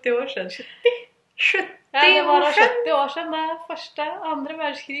 70 år sedan. 70 ja, det var 70 år sedan när andra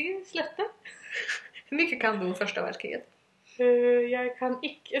världskriget släppte. Hur mycket kan du om första världskriget? Jag kan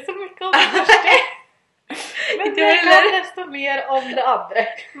inte så mycket om det första. Men jag kan nästan mer om det andra.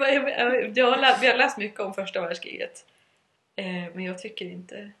 Vi har läst mycket om första världskriget. Men jag tycker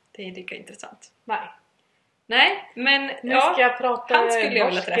inte det är lika intressant. Nej, men nu ska jag prata han skulle jag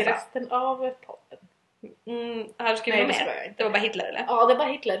vilja träffa resten av podden. Här ska vi med. Det var bara Hitler, eller? Ja, det var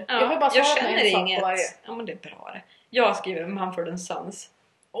Hitler. Ja, jag har bara jag känner inget. Ja, men det är bra det. Jag skriver Mumford & Sons.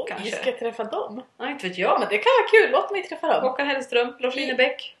 Oj, kanske. Ska jag träffa dem? Ja, inte vet Ja, jag. men det kan vara kul. Låt mig träffa dem. Håkan Hellström, Lars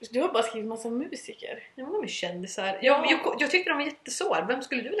Linebäck. Du har bara skrivit massa musiker. Ja, de är kändisar. Ja. Jag tycker de är jättesår. Vem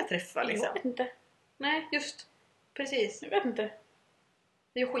skulle du vilja träffa liksom? Jag vet inte. Nej, just. Precis. Jag vet inte.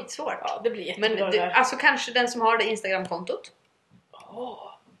 Det är ju skitsvårt. Ja, det blir jättebra. Men alltså kanske den som har det Instagram-kontot.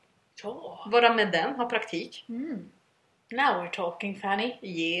 Ja. Vara med den, ha praktik. Now we're talking, Fanny.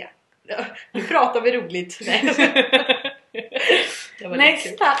 Yeah. Nu pratar vi roligt.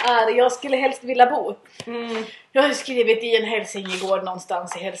 Nästa är, jag skulle helst vilja bo. Jag har skrivit i en hälsingegård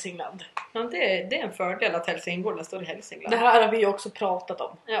någonstans i Hälsingland. Ja, det är en fördel att Hälsingegården står i Hälsingland. Det här har vi ju också pratat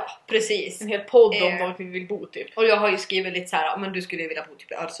om. Ja, precis. En hel podd om var vi vill bo typ. Och jag har ju skrivit lite så här, men du skulle ju vilja bo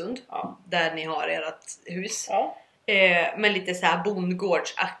typ i Örsund. Ja. Där ni har ert hus. Ja. Men lite så här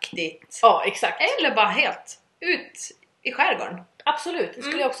bondgårdsaktigt. Ja, exakt. Eller bara helt ut i skärgården. Absolut, det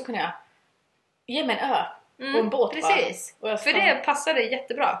skulle jag också kunna göra. Ge mig en ö. Och en båt. Precis. Bara. För det passar dig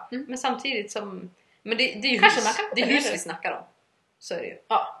jättebra. Men samtidigt som... Men det är ju Kanske hus. man kan Det är hus vi snackar om. Så är det ju.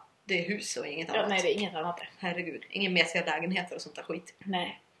 Ja. Det är hus och inget Ja, annat. nej, det är inget annat. Herregud. Ingen mesiga lägenheter och sånt där skit.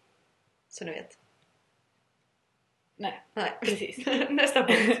 Nej. Så ni vet. Nej, Nej. precis. Nästa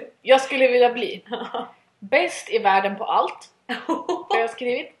punkt. Jag skulle vilja bli bäst i världen på allt. Har jag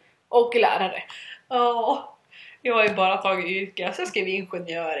skrivit. Och lärare. Ja. Jag har ju bara tagit yrke. Så skrev vi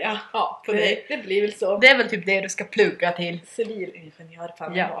ingenjör, ja. Ja, På dig. det blir väl så. Det är väl typ det du ska plugga till. Civilingenjör,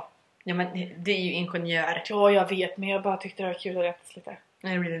 fan Ja. Ja, men det är ju ingenjör. Ja, jag vet, men jag bara tyckte det var kul att rättas lite.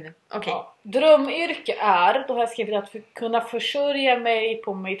 Nej, det blir det. Okej. Ja. Drömyrke är, då har jag skrivit att kunna försörja mig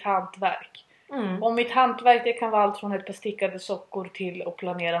på mitt hantverk. Och mitt hantverk, det kan vara allt från ett par stickade sockor till att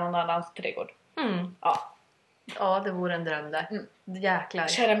planera någon annans trädgård. Ja. Ja, det vore en dröm där. Jäklar.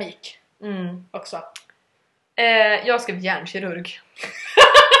 Keramik också. Jag skrev hjärnkirurg.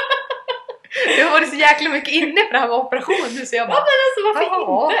 Jag har varit så jäkla mycket inne på det här med operation nu, så jag bara... Ja, men alltså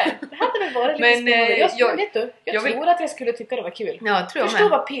varför inte? Det hade väl varit lite spännande. Jag tror att jag skulle tycka det var kul. Ja, tror jag Förstå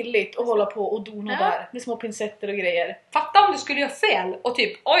med. vad pilligt och hålla på och dona där med små pincetter och grejer. Fatta om du skulle göra fel och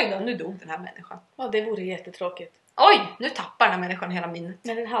typ, oj då, nu dog den här människan. Ja, det vore jättetråkigt. Oj, nu tappar den här människan hela minnet.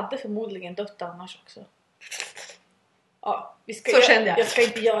 Men den hade förmodligen dött annars också. Ja, Så kände jag. Jag ska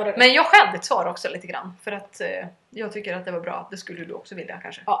inte göra det. Men jag skällde ett svar också lite grann. För att jag tycker att det var bra. Det skulle du också vilja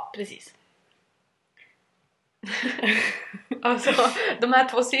kanske. Ja, precis. Alltså, de här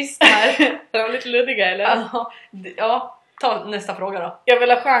två sista här. De var lite luddiga, eller? Ja, ta nästa fråga då. Jag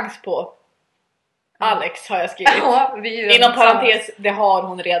vill ha chans på Alex, har jag skrivit. Ja, vi är ju inom parentes, det har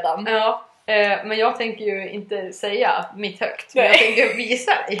hon redan. Ja, men jag tänker ju inte säga mitt högt. Men jag tänker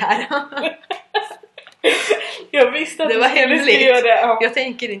visa dig här. Jag visste att det du var skulle hemligt. göra det. Ja. Jag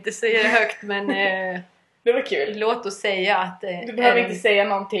tänker inte säga det högt, men det var kul. låt oss säga att du behöver inte säga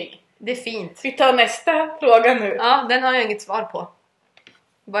någonting. Det är fint. Vi tar nästa fråga nu. Ja, den har jag inget svar på.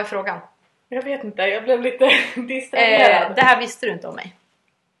 Vad är frågan? Jag vet inte, jag blev lite distraherad. Det här visste du inte om mig.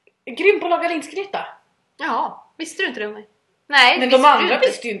 Grym på att laga linsgryta. Ja, visste du inte det om mig? Nej, men de andra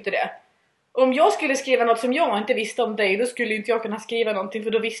visste ju inte det. Om jag skulle skriva något som jag inte visste om dig, då skulle inte jag kunna skriva någonting,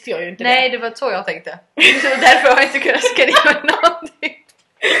 för då visste jag ju inte det. Nej, det var så jag tänkte. Så därför har jag inte kunnat skriva någonting.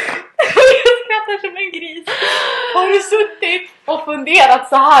 Jag skrattar som en gris. Har du suttit och funderat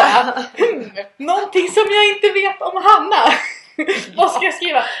så här? Någonting som jag inte vet om Hanna. Vad ska jag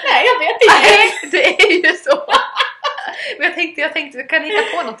skriva? Nej, jag vet inte. Nej, det är ju så. Men jag tänkte vi kan hitta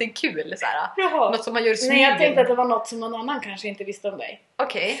på någonting kul så här. Något som man gör i smyg. Nej, jag tänkte att det var något som någon annan kanske inte visste om dig.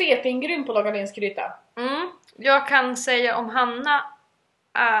 Okej. Fetinggrym på att laga linsgryta. Jag kan säga om Hanna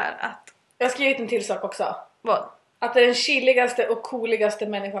är att... Jag har skrivit en till sak också. Vad? Att det är den chilligaste och cooligaste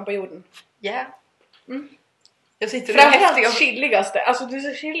människan på jorden. Ja. Yeah. Jag sitter framförallt chilligaste. Alltså du är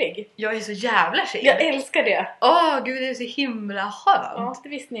så chillig. Jag är så jävla chillig. Jag älskar det. Gud, det är så himla skönt. Ja, det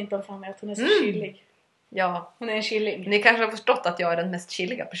visste ni inte om Fanny, att hon är så chillig. Ja. Hon är en chilling. Ni kanske har förstått att jag är den mest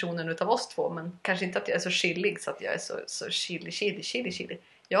chilliga personen utav oss två, men kanske inte att jag är så chillig så att jag är så chillig.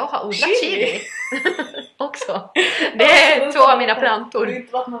 Jag har odlat chili också. Det är 2 av mina plantor. Du har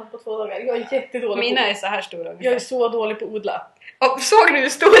inte vattnat på 2 dagar. Jag är jättedålig. Mina är så här stora ungefär. Jag är så dålig på att odla. Såg du hur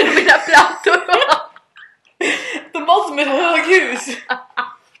stora mina plantor var? De var som ett höghus.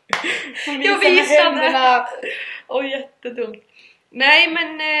 Jag visade. Jättedumt. Nej,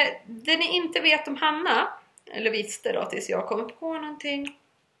 men det ni inte vet om Hanna, eller visste då tills jag kommer på någonting.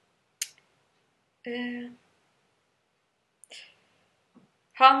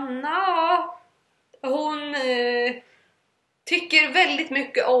 Hanna, hon tycker väldigt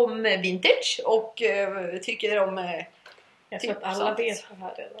mycket om vintage och tycker om... jag tror att alla vet det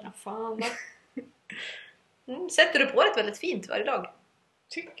här redan. Ja, fan. Sätter du på det väldigt fint varje dag?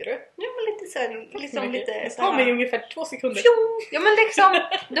 Tycker du? Ja, men lite så liksom lite så tar mig ungefär 2 sekunder. Ja, men liksom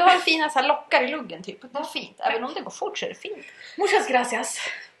du har fina så här lockar i luggen typ. Det är fint. Även om det går fort så är det fint. Morsans gracias.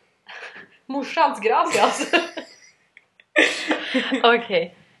 Morsans gracias.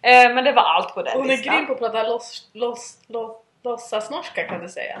 Okej. Men det var allt på den Hon är listan. grym på att prata låtsas norska kan du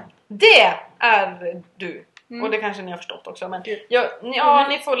säga. Det är du. Och det kanske ni har förstått också. Men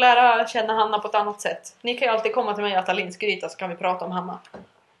ni får lära känna Hanna på ett annat sätt. Ni kan ju alltid komma till mig och äta linsgryta så kan vi prata om Hanna.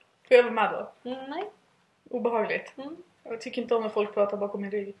 Får jag vara med då? Nej. Obehagligt. Jag tycker inte om när folk pratar bakom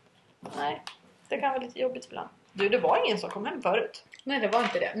min rygg. Nej, det kan vara lite jobbigt ibland. Du, det var ingen som kom hem förut. Nej, det var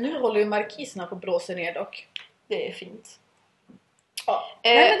inte det. Nu håller ju markiserna på blåser ner dock. Det är fint. Ja.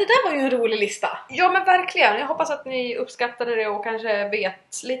 Nej, men det där var ju en rolig lista. Ja, men verkligen. Jag hoppas att ni uppskattade det och kanske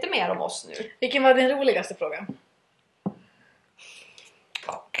vet lite mer om oss nu. Vilken var din roligaste fråga?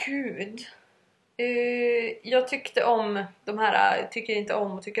 Gud. Jag tyckte om de här, tycker inte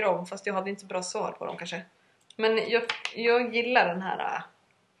om och tycker om, fast jag hade inte så bra svar på dem kanske. Men jag gillar den här...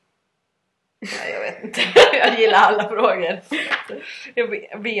 Nej, jag vet inte. Jag gillar alla frågor. Jag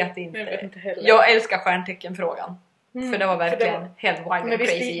vet inte. Jag vet inte heller. Jag älskar stjärnteckenfrågan. För det var verkligen helt wild and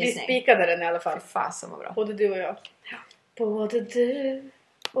crazy vi gissning. spikade den i alla fall. Fasen var bra. Både du och jag. Ja. Både du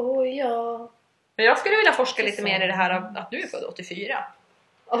och jag. Men jag skulle vilja forska lite mer i det här att du är född 84.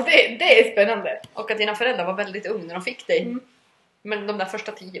 Och det är spännande. Och att dina föräldrar var väldigt unga när de fick dig. Men de där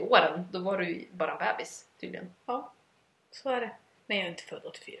första 10 åren, då var du ju bara en bebis tydligen. Ja, så är det. Nej, jag är inte född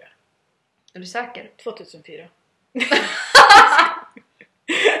 84. Är du säker? 2004.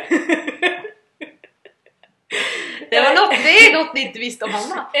 Det är något ni inte visste om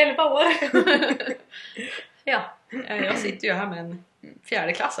Hanna. 11 år. Ja, jag sitter ju här med en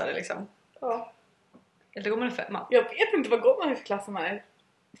 4:e-klassare liksom. Ja. Eller går man en 5? Jag vet inte vad går man för klass man är.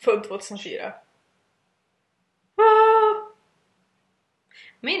 Född 2004.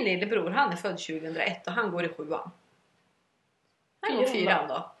 Min lillebror, han är född 2001 och han går i 7:an. Han går 4:an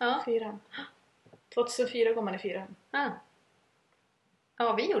då. Ja. 4:an. 2004 går man i 4:an.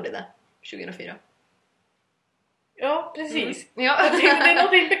 Ja, vi gjorde det 2004. Ja, precis. Ja. Jag tänkte, det är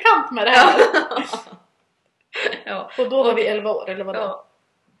något bekant med det här. Ja. Och då var vi 11 år, eller vadå?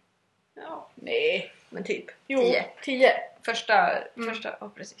 Ja. Nej. Men typ 10. Första,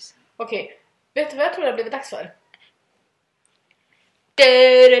 ja precis. Okej. Vet du vad jag tror det har blivit dags för?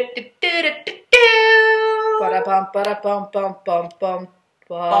 Bara pam para pam pam pam pam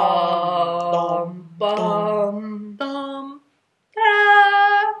pam pam pam.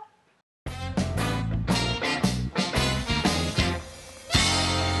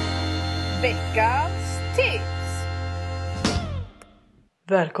 Veckans tips.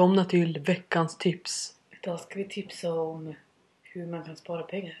 Välkomna till veckans tips. Idag ska vi tipsa om hur man kan spara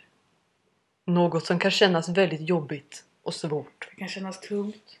pengar. Något som kan kännas väldigt jobbigt och svårt. Det kan kännas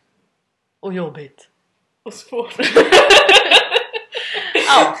tungt. Och jobbigt. Och svårt.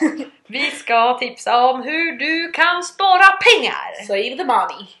 Ja, vi ska tipsa om hur du kan spara pengar. Save the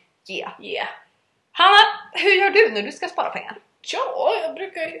money. Yeah. Hanna, hur gör du när du ska spara pengar? Ja, jag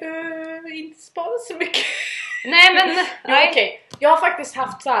brukar ju inte spara så mycket. Nej, men... Nej. Okej. Jag har faktiskt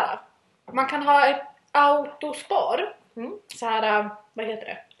haft så här. Man kan ha ett autospar. Så här, vad heter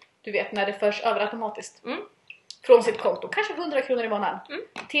det? Du vet, när det förs över automatiskt. Från sitt konto. Kanske 100 kronor i månaden.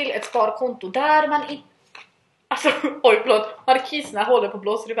 Till ett sparkonto där man inte... Alltså, oj förlåt. Markiserna håller på att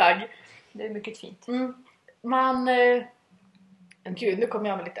blåsa iväg. Det är mycket fint. Man... Gud, nu kommer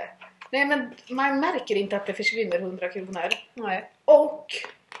jag med lite. Nej, men man märker inte att det försvinner 100 kronor. Nej. Och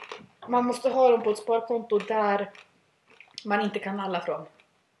man måste ha dem på ett sparkonto där man inte kan alla från.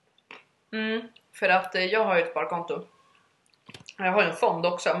 För att jag har ju ett sparkonto. Jag har ju en fond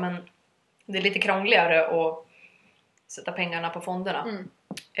också, men det är lite krångligare att sätta pengarna på fonderna.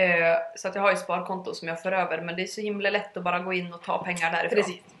 Så att jag har ju ett sparkonto som jag för över, men det är så himla lätt att bara gå in och ta pengar därifrån.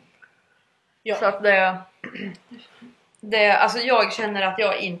 Precis. Ja. Så att alltså jag känner att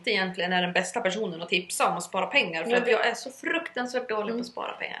jag inte egentligen är den bästa personen att tipsa om att spara pengar. För att jag är så fruktansvärt dålig på att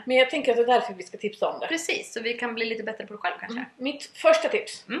spara pengar. Men jag tänker att det är därför vi ska tipsa om det. Precis, så vi kan bli lite bättre på det själv kanske. Mitt första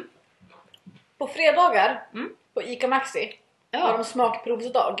tips. På fredagar på ICA Maxi har de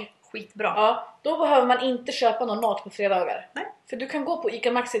smakprovsdag. Skitbra. Ja, då behöver man inte köpa någon mat på fredagar. Nej. För du kan gå på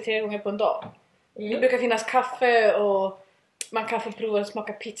ICA Maxi 3 gånger på en dag. Det brukar finnas kaffe och man kan få prova att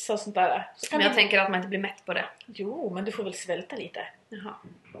smaka pizza och sånt där. Men jag tänker att man inte blir mätt på det. Jo, men du får väl svälta lite. Jaha.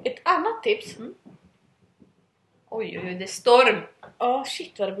 Ett annat tips. Oj, det är storm. Ja,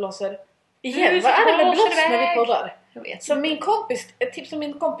 shit vad det blåser. Igen, vad är det med blås när vi poddar? Jag vet. Så ett tips som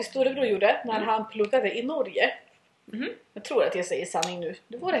min kompis storebror gjorde när han pluggade i Norge. Jag tror att jag säger sanning nu.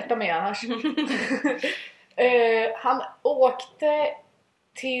 Du får rätta mig annars. Han åkte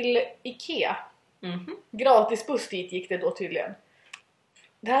till Ikea. Gratis buss dit gick det då tydligen.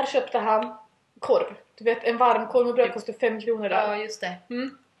 Där köpte han korv. Du vet, en varmkorv med bröd kostar 5 kronor där. Ja, just det.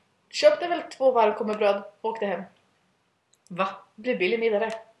 Köpte väl 2 varmkorv med bröd och åkte hem. Va? Det blev billig middag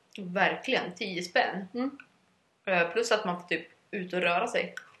där. Verkligen, 10 spänn. Plus att man får typ ut och röra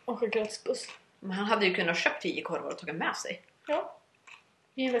sig. Och en gratis buss. Men han hade ju kunnat köpt 10 korvar och tagit med sig. Ja,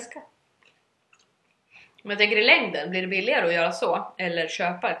 i en väska. Men jag tänker i längden, blir det billigare att göra så? Eller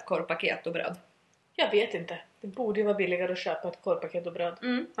köpa ett korvpaket och bröd? Jag vet inte. Det borde ju vara billigare att köpa ett korvpaket och bröd.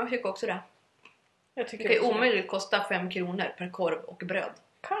 Jag tycker också det. Jag tycker det kan ju omöjligt kosta 5 kronor per korv och bröd.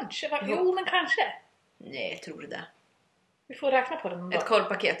 Kanske, va? Jo, men kanske. Nej, jag tror det. Vi får räkna på det. Ett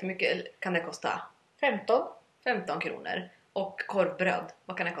korvpaket, hur mycket kan det kosta? 15 kronor. Och korvbröd,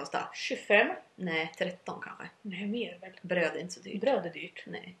 vad kan det kosta? 25. Nej, 13 kanske. Nej, mer väl. Bröd är inte så dyrt. Bröd är dyrt.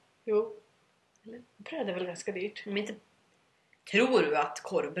 Nej. Jo. Bröd är väl ganska dyrt. Men inte... Tror du att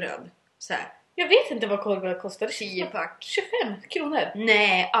korvbröd så här, jag vet inte vad korvbröd kostar. 10 pack. 25 kronor.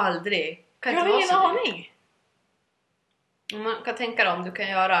 Nej, aldrig. Kan jag inte har vara ingen så aning. Dyrt. Man kan tänka dig om du kan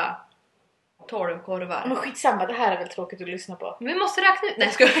göra 12 korvar. Men skitsamma, det här är väl tråkigt att lyssna på. Vi måste räkna ut.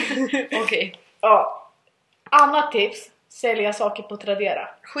 Nej, ska Okej. Ja. Annat tips. Sälja saker på Tradera.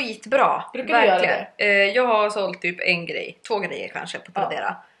 Skitbra. Brukar du göra det? Jag har sålt typ 2 grejer kanske på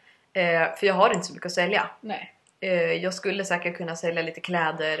Tradera. För jag har inte så mycket att sälja. Nej. Jag skulle säkert kunna sälja lite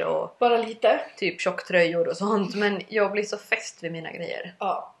kläder och bara lite. Typ tjocktröjor och sånt. Men jag blir så fäst vid mina grejer.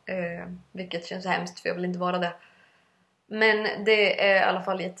 Ja. Vilket känns hemskt för jag vill inte vara det. Men det är i alla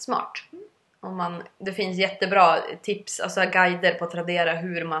fall jättesmart. Det finns jättebra tips, alltså guider på Tradera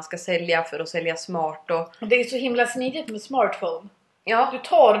hur man ska sälja för att sälja smart. Och det är så himla smidigt med smartphone. Ja. Du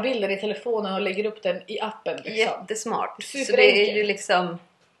tar bilden i telefonen och lägger upp den i appen. Liksom. Jättesmart. Så det är ju liksom...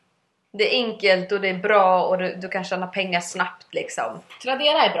 Det är enkelt och det är bra och du kan tjäna pengar snabbt liksom.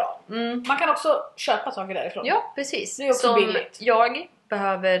 Tradera är bra. Man kan också köpa saker därifrån. Ja, precis. Det är också billigt. Jag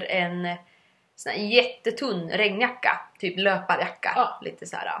behöver en sån här jättetunn regnjacka. Typ löparjacka. Ja. Lite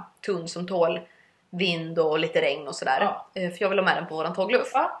så här tunn som tål vind och lite regn och sådär. Ja. För jag vill ha med den på våran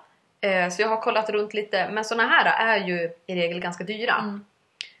tågluff. Ja. Så jag har kollat runt lite. Men såna här är ju i regel ganska dyra.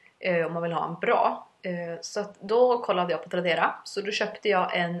 Om man vill ha en bra. Så att då kollade jag på Tradera. Så då köpte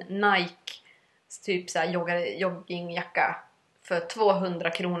jag en Nike typ så här joggingjacka för 200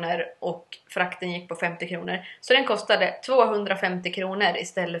 kronor och frakten gick på 50 kronor. Så den kostade 250 kronor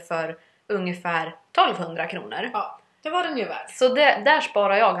istället för ungefär 1200 kronor. Ja, det var den ju värd. Så där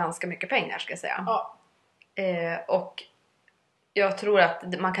sparar jag ganska mycket pengar ska jag säga. Ja. Och jag tror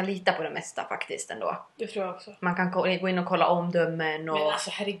att man kan lita på det mesta faktiskt ändå. Det tror jag också. Man kan gå in och kolla omdömen och... Men alltså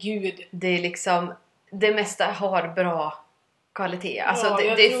herregud. Det är liksom... Det mesta har bra kvalitet. Alltså ja,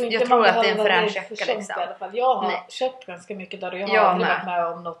 jag tror att det är en fräsch jacka liksom. I alla fall. Jag har köpt ganska mycket där och jag har aldrig varit med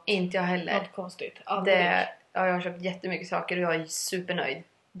om något, inte jag heller. Något konstigt. Jag har köpt jättemycket saker och jag är supernöjd.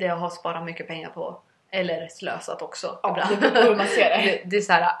 Det jag har sparat mycket pengar på. Eller slösat också. Ja, ibland. det beror på hur man ser det. Det är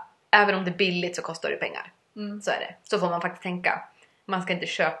så här, även om det är billigt så kostar det pengar. Så är det. Så får man faktiskt tänka. Man ska inte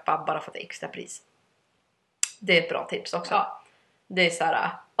köpa bara för att det är extra pris. Det är ett bra tips också. Ja. Det är så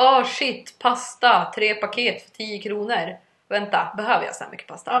här, shit, pasta, 3 paket för 10 kronor. Vänta, behöver jag så här mycket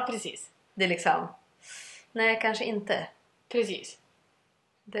pasta? Ja, precis. Det är liksom, nej kanske inte. Precis.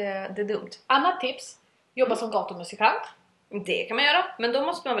 Det är dumt. Annat tips, jobba som gatumusikant. Det kan man göra, men då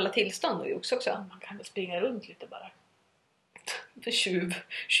måste man väl ha tillstånd och jox också. Man kan väl springa runt lite bara. För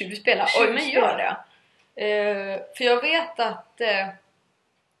tjuvspela. Oj, men gör det. För jag vet att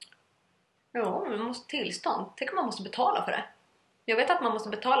man måste tillstånd. Tänk om man måste betala för det. Jag vet att man måste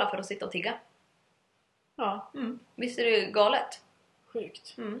betala för att sitta och tigga. Ja. Visst är det galet?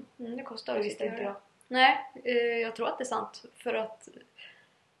 Sjukt. Det kostar Det att visste inte jag. Nej, jag tror att det är sant. För att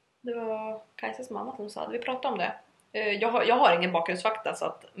det var Kajsas mamma som sa det. Vi pratade om det. Jag har ingen bakgrundsfakta så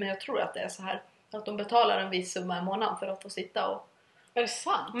att, men jag tror att det är så här. Att de betalar en viss summa i månaden för att få sitta och... Är det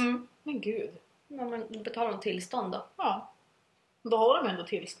sant? Men gud. Ja, men de betalar de tillstånd då. Ja. Då har de ändå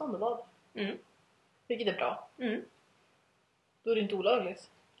tillstånd att vara det. Vilket är bra. Då är det inte olagligt.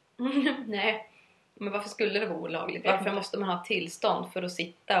 Nej. Men varför skulle det vara olagligt? Varför måste man ha tillstånd för att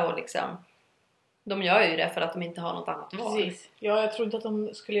sitta och liksom... De gör ju det för att de inte har något annat val. Precis. Ja, jag tror inte att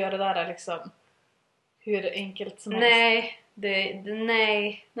de skulle göra det där liksom hur enkelt som helst.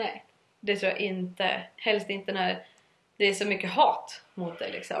 Nej. Det tror jag inte. Helst inte när det är så mycket hat mot det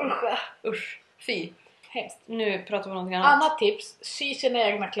liksom. Usch. Fy. Hemskt. Nu pratar vi om någonting annat. Annat tips. Sy sina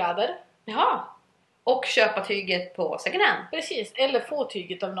egna kläder. Jaha. Och köpa tyget på second hand. Precis. Eller få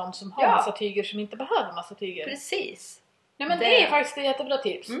tyget av någon som har massa tyger som inte behöver massa tyger. Precis. Nej, men det är faktiskt ett jättebra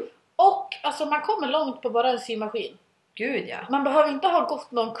tips. Och alltså man kommer långt på bara en symaskin. Gud ja. Man behöver inte ha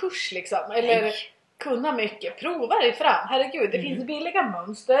gått någon kurs liksom. Eller kunna mycket. Prova dig fram. Herregud, det finns billiga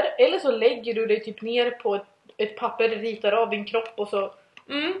mönster. Eller så lägger du dig typ ner på ett papper, ritar av din kropp och så.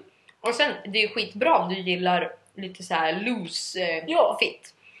 Och sen, det är ju skitbra om du gillar lite så här loose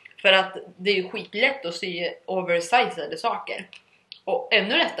fit. För att det är ju skitlätt att sy oversizade saker. Och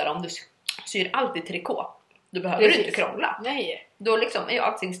ännu lättare om du syr allt i trikå. Du behöver inte krångla. Nej. Då liksom är ju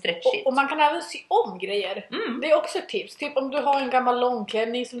allting stretchigt. Och man kan även sy om grejer. Det är också ett tips. Typ om du har en gammal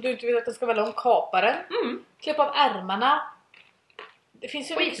långklänning som du inte vet att den ska vara lång, kapa den. Klipp av ärmarna. Det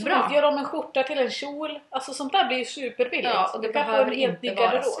finns ju liksom att göra om en skjorta till en kjol. Alltså sånt där blir ju superbilligt. Ja, och det behöver inte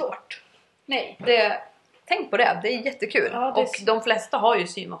vara svårt. Nej. Tänk på det, det är jättekul. Ja, och de flesta har ju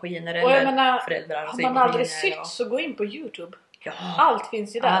symaskiner eller föräldrar. Har man aldrig sytt så gå in på YouTube. Ja, allt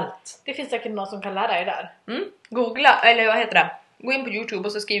finns ju där. Allt. Det finns säkert någon som kan lära er där. Googla, eller vad heter det? Gå in på YouTube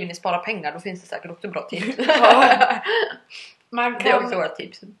och så skriver ni spara pengar. Då finns det säkert också bra tips. Det är också våra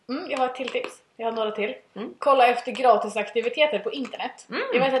tips. Jag har ett till tips. Jag har några till. Kolla efter gratisaktiviteter på internet.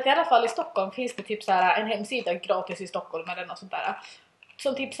 Jag vet att i alla fall i Stockholm finns det typ så här en hemsida gratis i Stockholm eller något sånt där.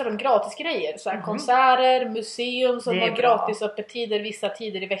 Som tipsar om gratis grejer. Så här konserter, museum som har gratis öppettider vissa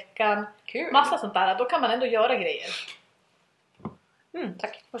tider i veckan. Kul. Massa sånt där. Då kan man ändå göra grejer.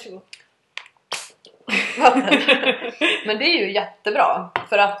 Tack. Varsågod. Men det är ju jättebra.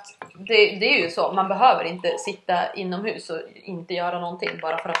 För att det är ju så. Man behöver inte sitta inomhus och inte göra någonting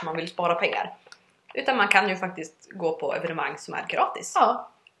bara för att man vill spara pengar. Utan man kan ju faktiskt gå på evenemang som är gratis. Ja.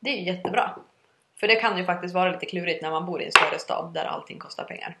 Det är ju jättebra. För det kan ju faktiskt vara lite klurigt när man bor i en större stad där allting kostar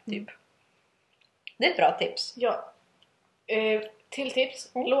pengar. Typ. Det är ett bra tips. Ja. Till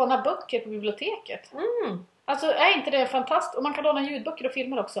tips. Låna böcker på biblioteket. Alltså är inte det en fantastisk... Och man kan låna ljudböcker och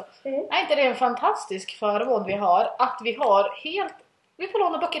filmer också. Är inte det en fantastisk förmån vi har? Att vi har vi får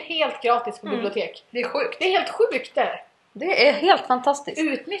låna böcker helt gratis på bibliotek. Det är sjukt. Det är helt sjukt det. Det är helt fantastiskt.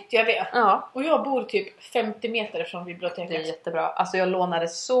 Utnyttja det. Ja. Och jag bor typ 50 meter från biblioteket. Det är jättebra. Alltså jag lånade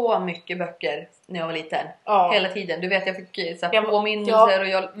så mycket böcker när jag var liten. Hela tiden. Du vet jag fick så här påminnelser och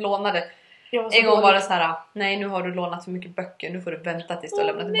jag lånade. En gång var det så här: nej nu har du lånat för mycket böcker. Nu får du vänta tills du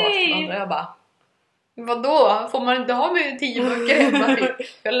lämnar tillbaka till andra. Jag bara, vadå? Får man inte ha med 10 böcker hemma?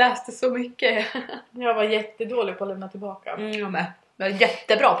 Jag läste så mycket. Jag var jättedålig på att lämna tillbaka. Jag med. Jag var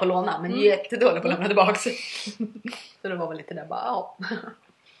jättebra på att låna, men jättedålig på att lämna tillbaka. Så det var väl lite där bara,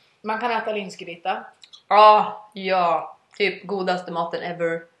 Man kan äta linsgryta. Ja. Typ godaste maten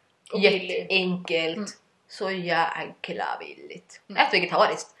ever. Jätteenkelt. Så jäkla billigt. Ät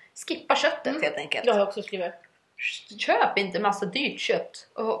vegetariskt. Skippa köttet helt enkelt. Det har jag också skrivit. Köp inte massa dyrt kött.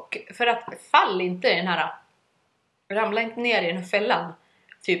 Och för att fall inte i den här... Ramla inte ner i den här fällan.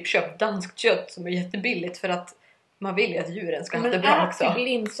 Typ köp danskt kött som är jättebilligt för att man vill ju att djuren ska ha det bra också. Men ät typ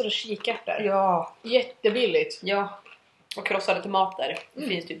linser och kikärtor. Ja. Jättebilligt. Ja. Och krossade tomater. Det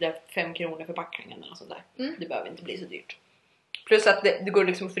finns typ där 5 kronor för packningen eller sånt där. Det behöver inte bli så dyrt. Plus att det går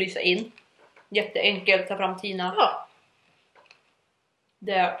liksom att frysa in. Jätteenkelt, ta fram tina. Ja.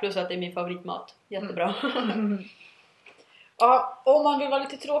 Plus att det är min favoritmat. Jättebra. Ja, om man vill vara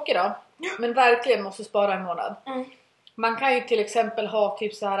lite tråkig då. Men verkligen måste spara en månad. Man kan ju till exempel ha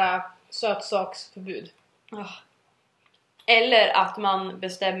typ så här sötsaksförbud. Eller att man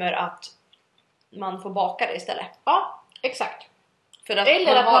bestämmer att man får baka det istället. Ja, exakt. För att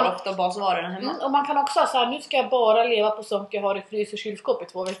man har ofta basvarorna hemma. Och man kan också ha så här: nu ska jag bara leva på sånt jag har i frys och kylskåp i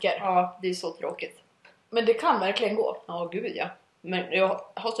 2 veckor. Ja, det är så tråkigt. Men det kan verkligen gå. Ja, gud ja. Men jag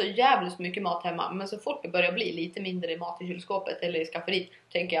har så jävligt mycket mat hemma. Men så fort det börjar bli lite mindre mat i kylskåpet eller i skafferiet,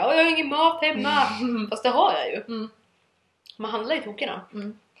 tänker jag har ingen mat hemma. Fast det har jag ju. Man handlar i tokerna.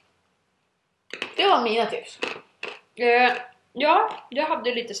 Det var mina tips. Ja, jag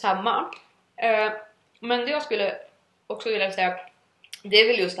hade lite samma. Men det jag skulle också vilja säga, det är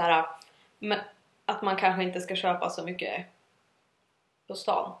väl just det här att man kanske inte ska köpa så mycket på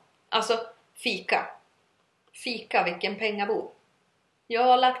stan. Alltså fika, vilken pengabo. Jag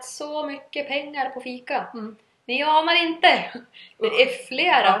har lagt så mycket pengar på fika. Ni anar inte. Det är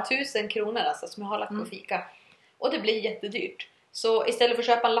flera tusen kronor alltså, som jag har lagt på fika. Och det blir jättedyrt. Så istället för att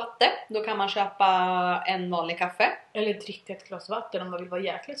köpa en latte, då kan man köpa en vanlig kaffe. Eller dricka ett glas vatten om man vill vara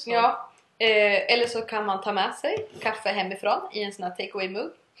jäkligt snart. Ja. Eller så kan man ta med sig kaffe hemifrån i en sån här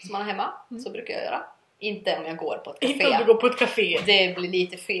takeaway-mugg som man har hemma. Så brukar jag göra. Inte om jag går på ett café. Inte om du går på ett café. Det blir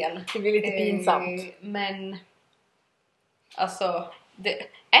lite fel. Det blir lite pinsamt. Men alltså,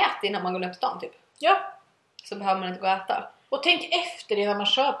 ät innan man går ner på stan typ. Ja. Så behöver man inte gå och äta. Och tänk efter det när man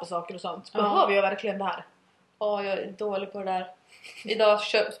köper saker och sånt. Behöver jag verkligen det här? Ja, jag är dålig på det där. Idag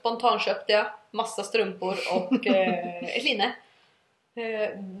spontant köpte jag massa strumpor och ett linne.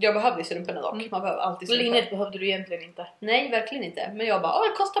 Jag behövde strumporna dock. Man behöver alltid strumpor. Linnet behövde du egentligen inte. Nej, verkligen inte. Men jag bara,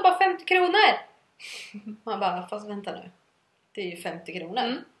 det kostar bara 50 kronor. Man bara, fast vänta nu. Det är ju 50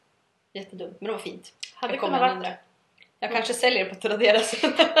 kronor. Jättedumt, men det var fint. Hade kunnat varit mindre. Jag kanske säljer på Tradera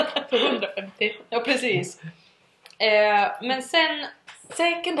för 150. Ja, precis. Men sen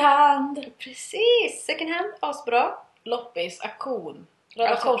second hand. Precis, second hand, asbra. Loppis, auktion,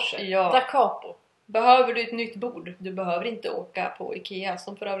 Röda Korset, ja. Da Capo. Behöver du ett nytt bord? Du behöver inte åka på Ikea,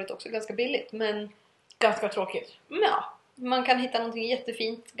 som för övrigt också är ganska billigt, men ganska tråkigt. Ja, man kan hitta någonting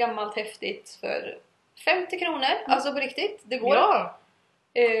jättefint, gammalt, häftigt för 50 kronor. Alltså på riktigt, det går. Ja.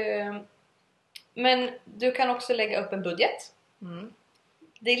 Men du kan också lägga upp en budget.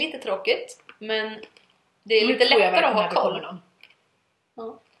 Det är lite tråkigt, men det är lite lättare att ha koll.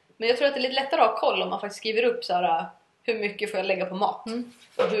 Ja. Men jag tror att det är lite lättare att ha koll om man faktiskt skriver upp så här, hur mycket får jag lägga på mat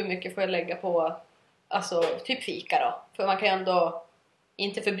och hur mycket får jag lägga på alltså typ fika då. För man kan ju ändå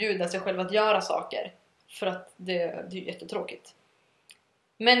inte förbjuda sig själv att göra saker, för att det är jättetråkigt.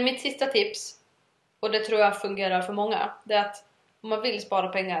 Men mitt sista tips, och det tror jag fungerar för många, det är att om man vill spara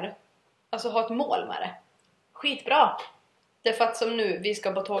pengar, alltså ha ett mål med det. Skitbra! Det är för att som nu, vi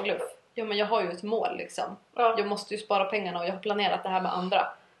ska på tågluff. Ja, men jag har ju ett mål liksom. Ja. Jag måste ju spara pengarna och jag har planerat det här med andra.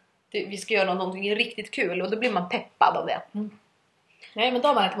 Vi ska göra någonting riktigt kul och då blir man peppad av det. Nej, men då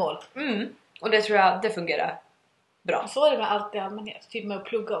har man ett mål. Och det tror jag, det fungerar bra. Så är det med allt i allmänhet. Typ med att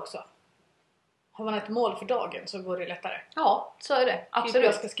plugga också. Har man ett mål för dagen så går det lättare. Ja, så är det. Absolut. Typ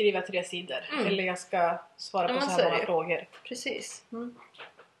jag ska skriva 3 sidor. Eller jag ska svara på så här många frågor. Precis.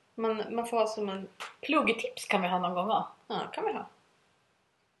 Man får ha som en... Pluggtips kan vi ha någon gång va? Ja, kan vi ha.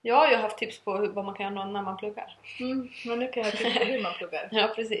 Jag har ju haft tips på vad man kan göra när man pluggar. Men nu kan jag tips på hur man pluggar. Ja,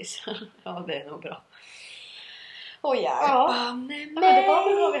 precis. Ja, det är nog bra. Ja, men det var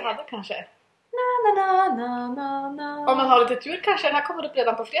väl vad vi hade kanske. Om man har lite tur kanske den här kommer upp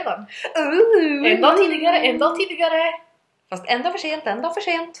redan på fredagen. En dag tidigare. Fast en dag för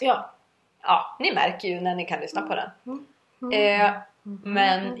sent. Ja, ni märker ju när ni kan lyssna på den.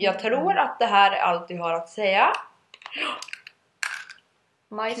 Men jag tror att det här är allt vi har att säga.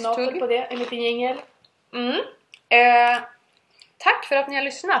 Knappt på det, en liten jingel. Tack för att ni har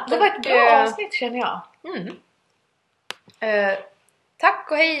lyssnat. Det var ett bra avsnitt känner jag.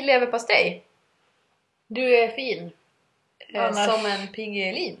 Tack och hej leverpastej. Du är fin. Som en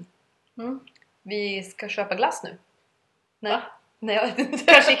piggelin. Vi ska köpa glass nu. Nej. Va? Nej, jag vet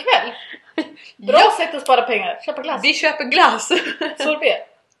inte. Kanske ikväll. Bra sätt att spara pengar. Köpa glass. Vi köper glass. Sorbet.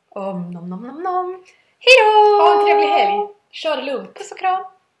 Hejdå! Ha en trevlig helg. Kör lugnt. Puss och kram.